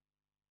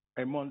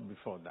a month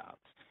before that.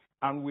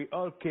 And we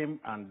all came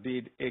and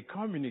did a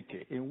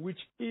communique in which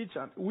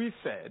we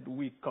said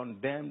we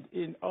condemned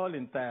in all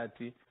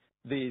entirety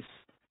this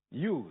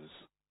use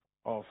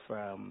of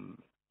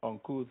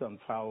uncouth and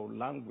foul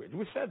language.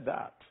 We said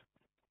that.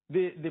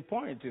 The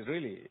point is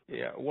really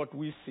what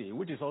we see,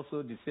 which is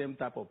also the same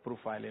type of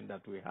profiling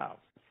that we have.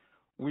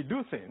 We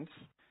do things,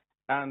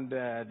 and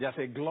there's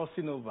a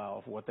glossing over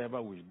of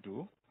whatever we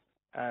do.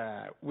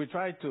 We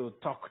try to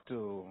talk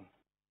to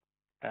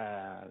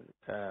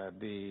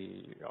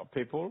the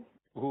people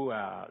who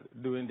are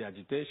doing the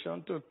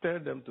agitation to tell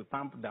them to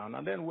tamp down,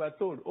 and then we're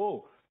told,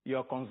 oh,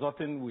 you're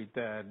consulting with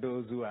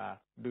those who are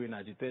doing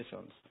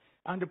agitations.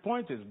 And the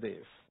point is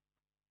this.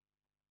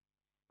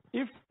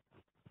 If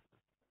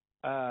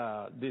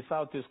the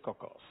Southeast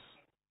Caucus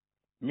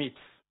meets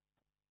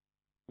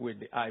with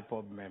the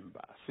IPOB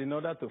members in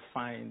order to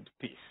find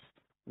peace,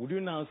 would you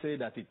now say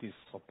that it is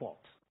support?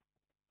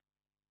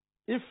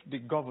 If the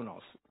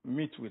governors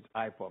meet with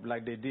IPOB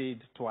like they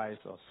did twice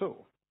or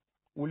so,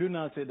 will you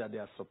now say that they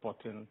are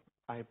supporting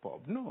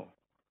IPOB? No.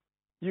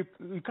 You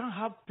can't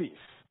have peace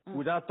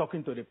without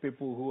talking to the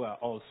people who are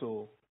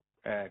also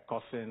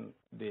causing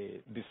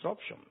the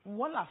disruption.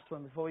 One last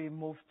one before we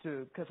move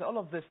to, because all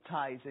of this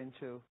ties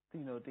into,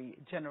 the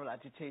general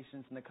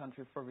agitations in the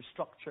country for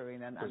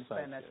restructuring and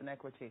fairness and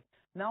equity.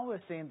 Now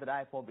we're saying that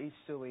IPOB is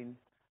suing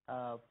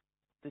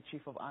the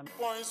Chief of Army.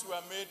 Points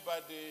were made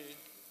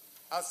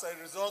as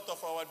a result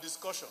of our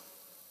discussion,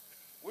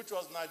 which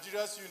was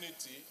Nigeria's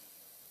unity,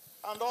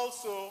 and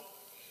also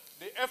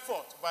the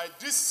effort by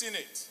this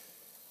Senate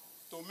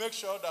to make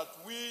sure that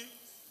we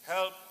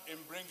help in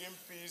bringing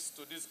peace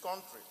to this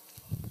country.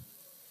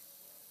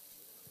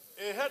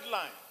 A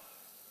headline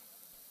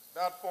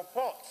that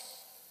purports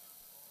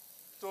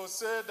to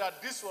say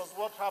that this was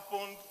what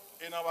happened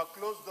in our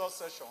closed-door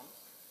session,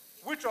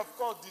 which of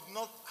course did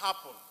not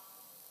happen,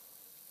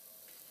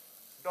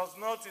 does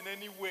not in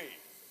any way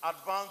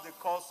advance the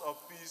cause of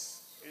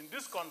peace in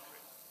this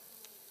country.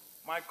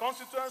 My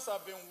constituents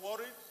have been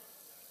worried.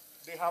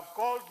 They have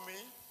called me,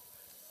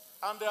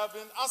 and they have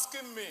been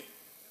asking me,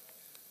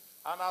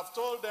 and I've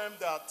told them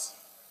that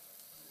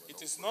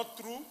it is not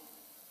true,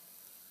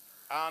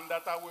 and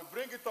that I will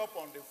bring it up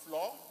on the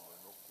floor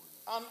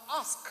and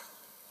ask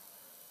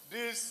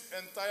this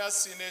entire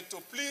Senate to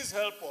please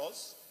help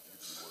us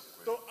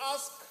to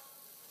ask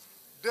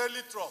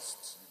Daily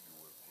Trust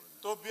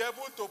to be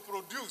able to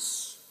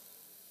produce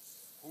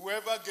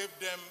whoever gave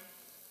them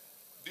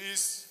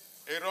this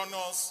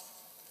erroneous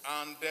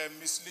and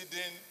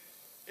misleading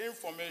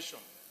information.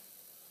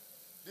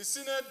 The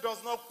Senate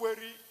does not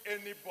query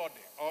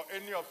anybody or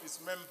any of its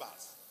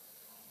members.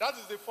 That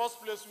is the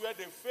first place where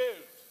they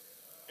failed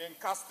in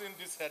casting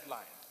this headline.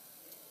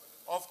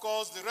 Of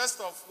course, the rest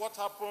of what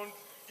happened,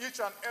 each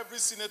and every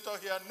senator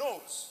here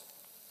knows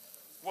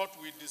what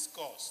we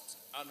discussed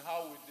and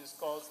how we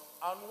discussed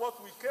and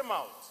what we came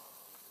out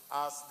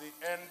as the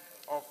end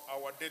of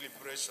our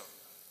deliberation.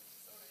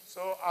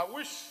 So I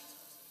wish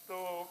to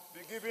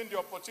be given the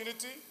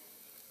opportunity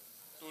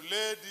to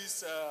lay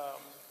this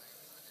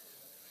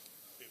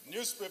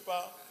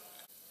newspaper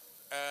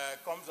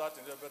comes out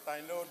in there, but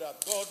I know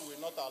that God will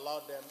not allow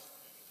them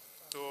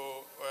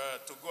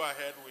to go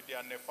ahead with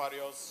their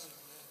nefarious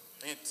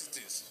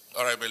entities.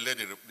 All right, but lay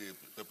the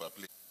paper,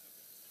 please.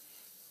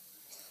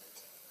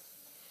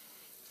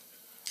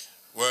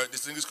 Well,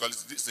 distinguished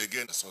colleagues, this is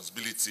again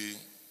responsibility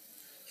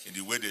in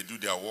the way they do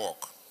their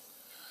work.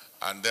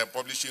 And then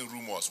publishing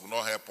rumors will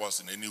not help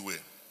us in any way.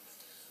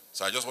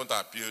 So I just want to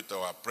appeal to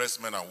our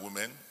pressmen and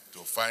women to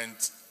find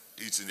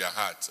it in their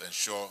hearts,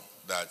 ensure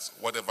that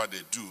whatever they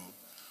do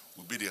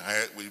will be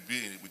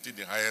within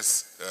the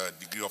highest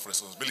degree of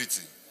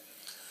responsibility.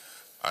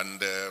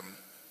 And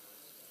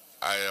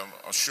I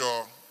am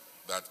sure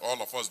that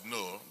all of us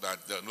know that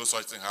no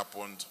such thing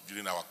happened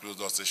during our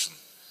closed-door session.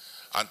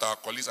 And to our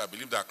colleagues, I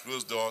believe that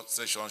closed-door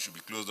session should be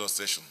closed-door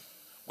session.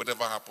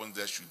 Whatever happens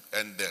there should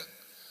end there.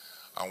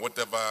 And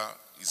whatever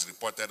is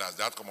reported as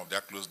the outcome of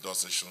that closed-door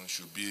session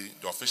should be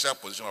the official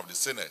position of the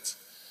Senate,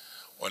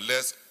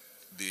 unless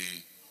the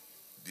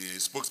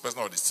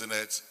spokesperson of the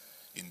Senate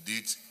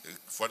indeed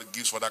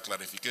gives further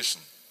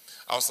clarification.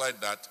 Outside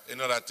that,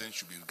 any other thing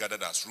should be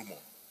regarded as rumor.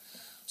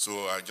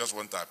 So I just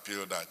want to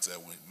appeal that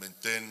we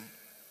maintain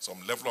some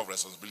level of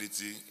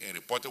responsibility in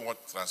reporting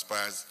what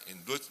transpires in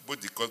both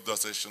the closed-door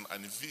session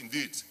and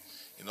indeed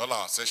in all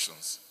our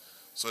sessions,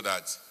 so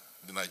that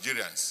the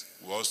Nigerians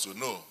will also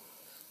know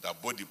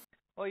that both the...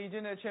 Well, you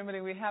do know,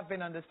 Chamberlain, we have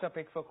been on this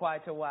topic for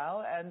quite a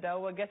while, and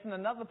we're getting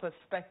another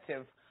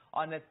perspective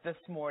on it this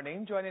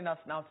morning. Joining us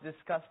now to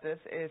discuss this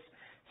is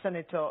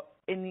Senator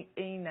Sen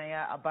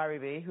Enyinnaya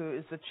Abaribe, who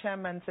is the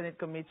Chairman, Senate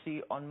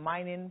Committee on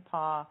Mining,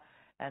 Power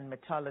and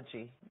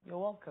Metallurgy. You're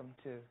welcome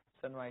to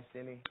Sunrise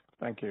Daily.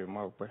 Thank you,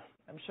 Maupe.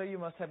 I'm sure you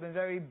must have been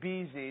very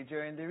busy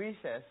during the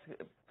recess.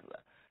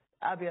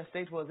 Abia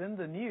State was in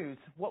the news.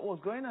 What was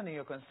going on in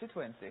your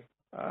constituency?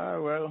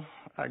 Well,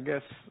 I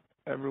guess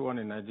everyone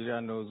in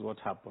Nigeria knows what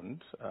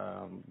happened.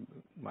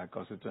 My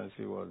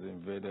constituency was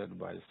invaded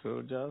by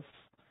soldiers.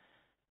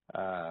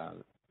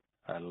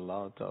 A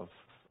lot of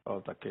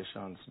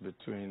altercations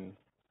between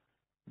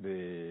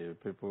the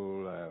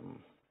people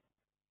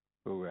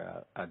who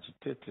were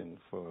agitating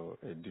for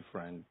a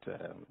different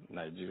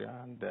Nigeria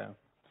and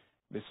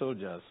the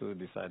soldiers who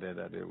decided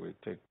that they would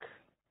take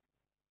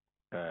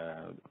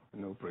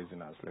no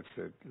prisoners, let's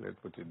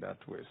put it that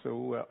way. So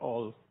we were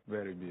all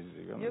very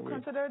busy. You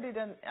considered it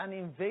an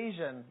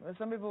invasion.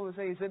 Some people would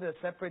say, is it a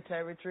separate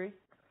territory?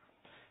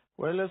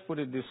 Well, let's put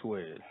it this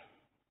way.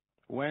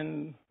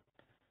 When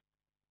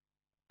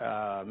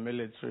a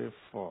military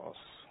force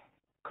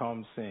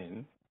comes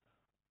in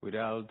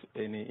without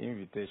any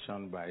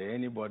invitation by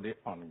anybody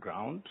on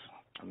ground,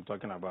 I'm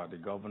talking about the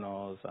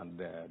governors and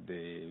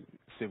the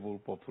civil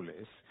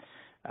populace,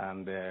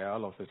 and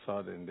all of a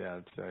sudden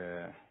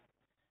there's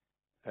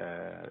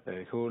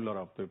a whole lot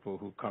of people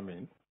who come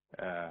in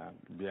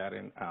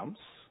bearing arms,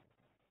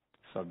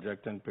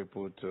 subjecting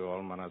people to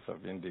all manners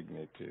of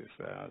indignities.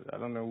 I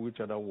don't know which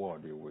other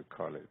word you would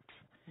call it.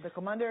 The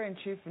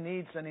commander-in-chief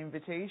needs an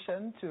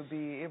invitation to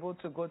be able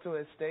to go to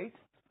a state?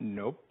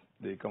 Nope.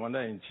 The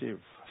commander-in-chief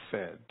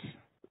said,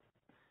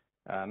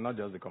 not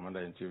just the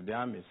commander-in-chief, the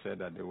army said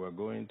that they were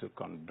going to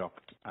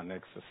conduct an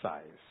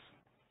exercise.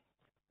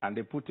 And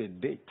they put a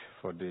date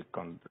for to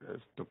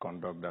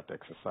conduct that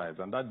exercise.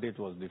 And that date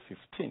was the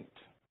 15th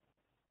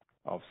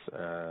of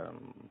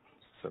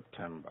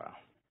September.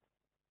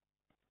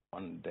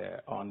 On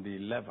the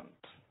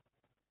 11th,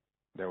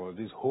 there was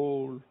this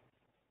whole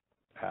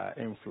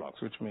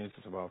influx, which means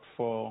it's about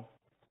 4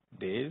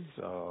 days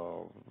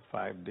or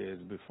 5 days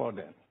before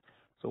then.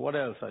 So what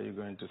else are you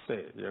going to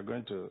say? You're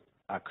going to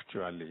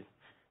actually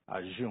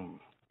assume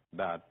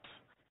that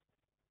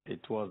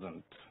it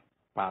wasn't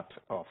part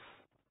of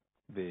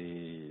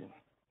the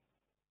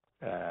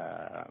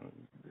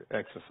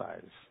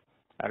exercise.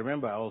 I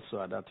remember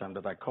also at that time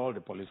that I called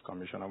the police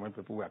commissioner when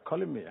people were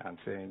calling me and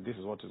saying, this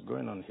is what is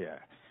going on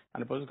here.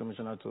 And the police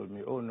commissioner told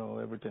me, oh no,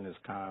 everything is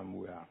calm,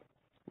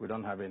 we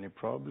don't have any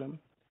problem.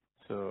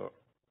 So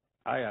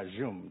I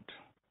assumed,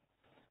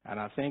 and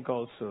I think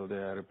also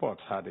the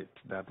reports had it,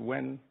 that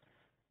when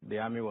the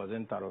army was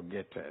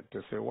interrogated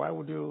to say, why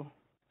would you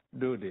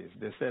do this?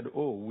 They said,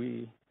 oh,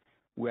 we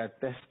are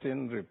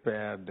testing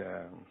repaired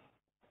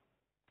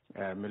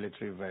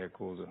military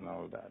vehicles and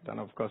all that. And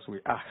of course we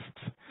asked.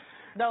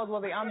 That was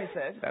what the army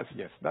said? That's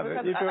yes.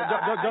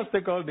 Just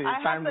take all the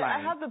timeline.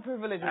 I had the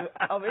privilege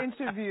of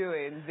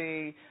interviewing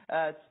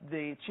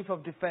the Chief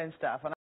of Defense Staff. And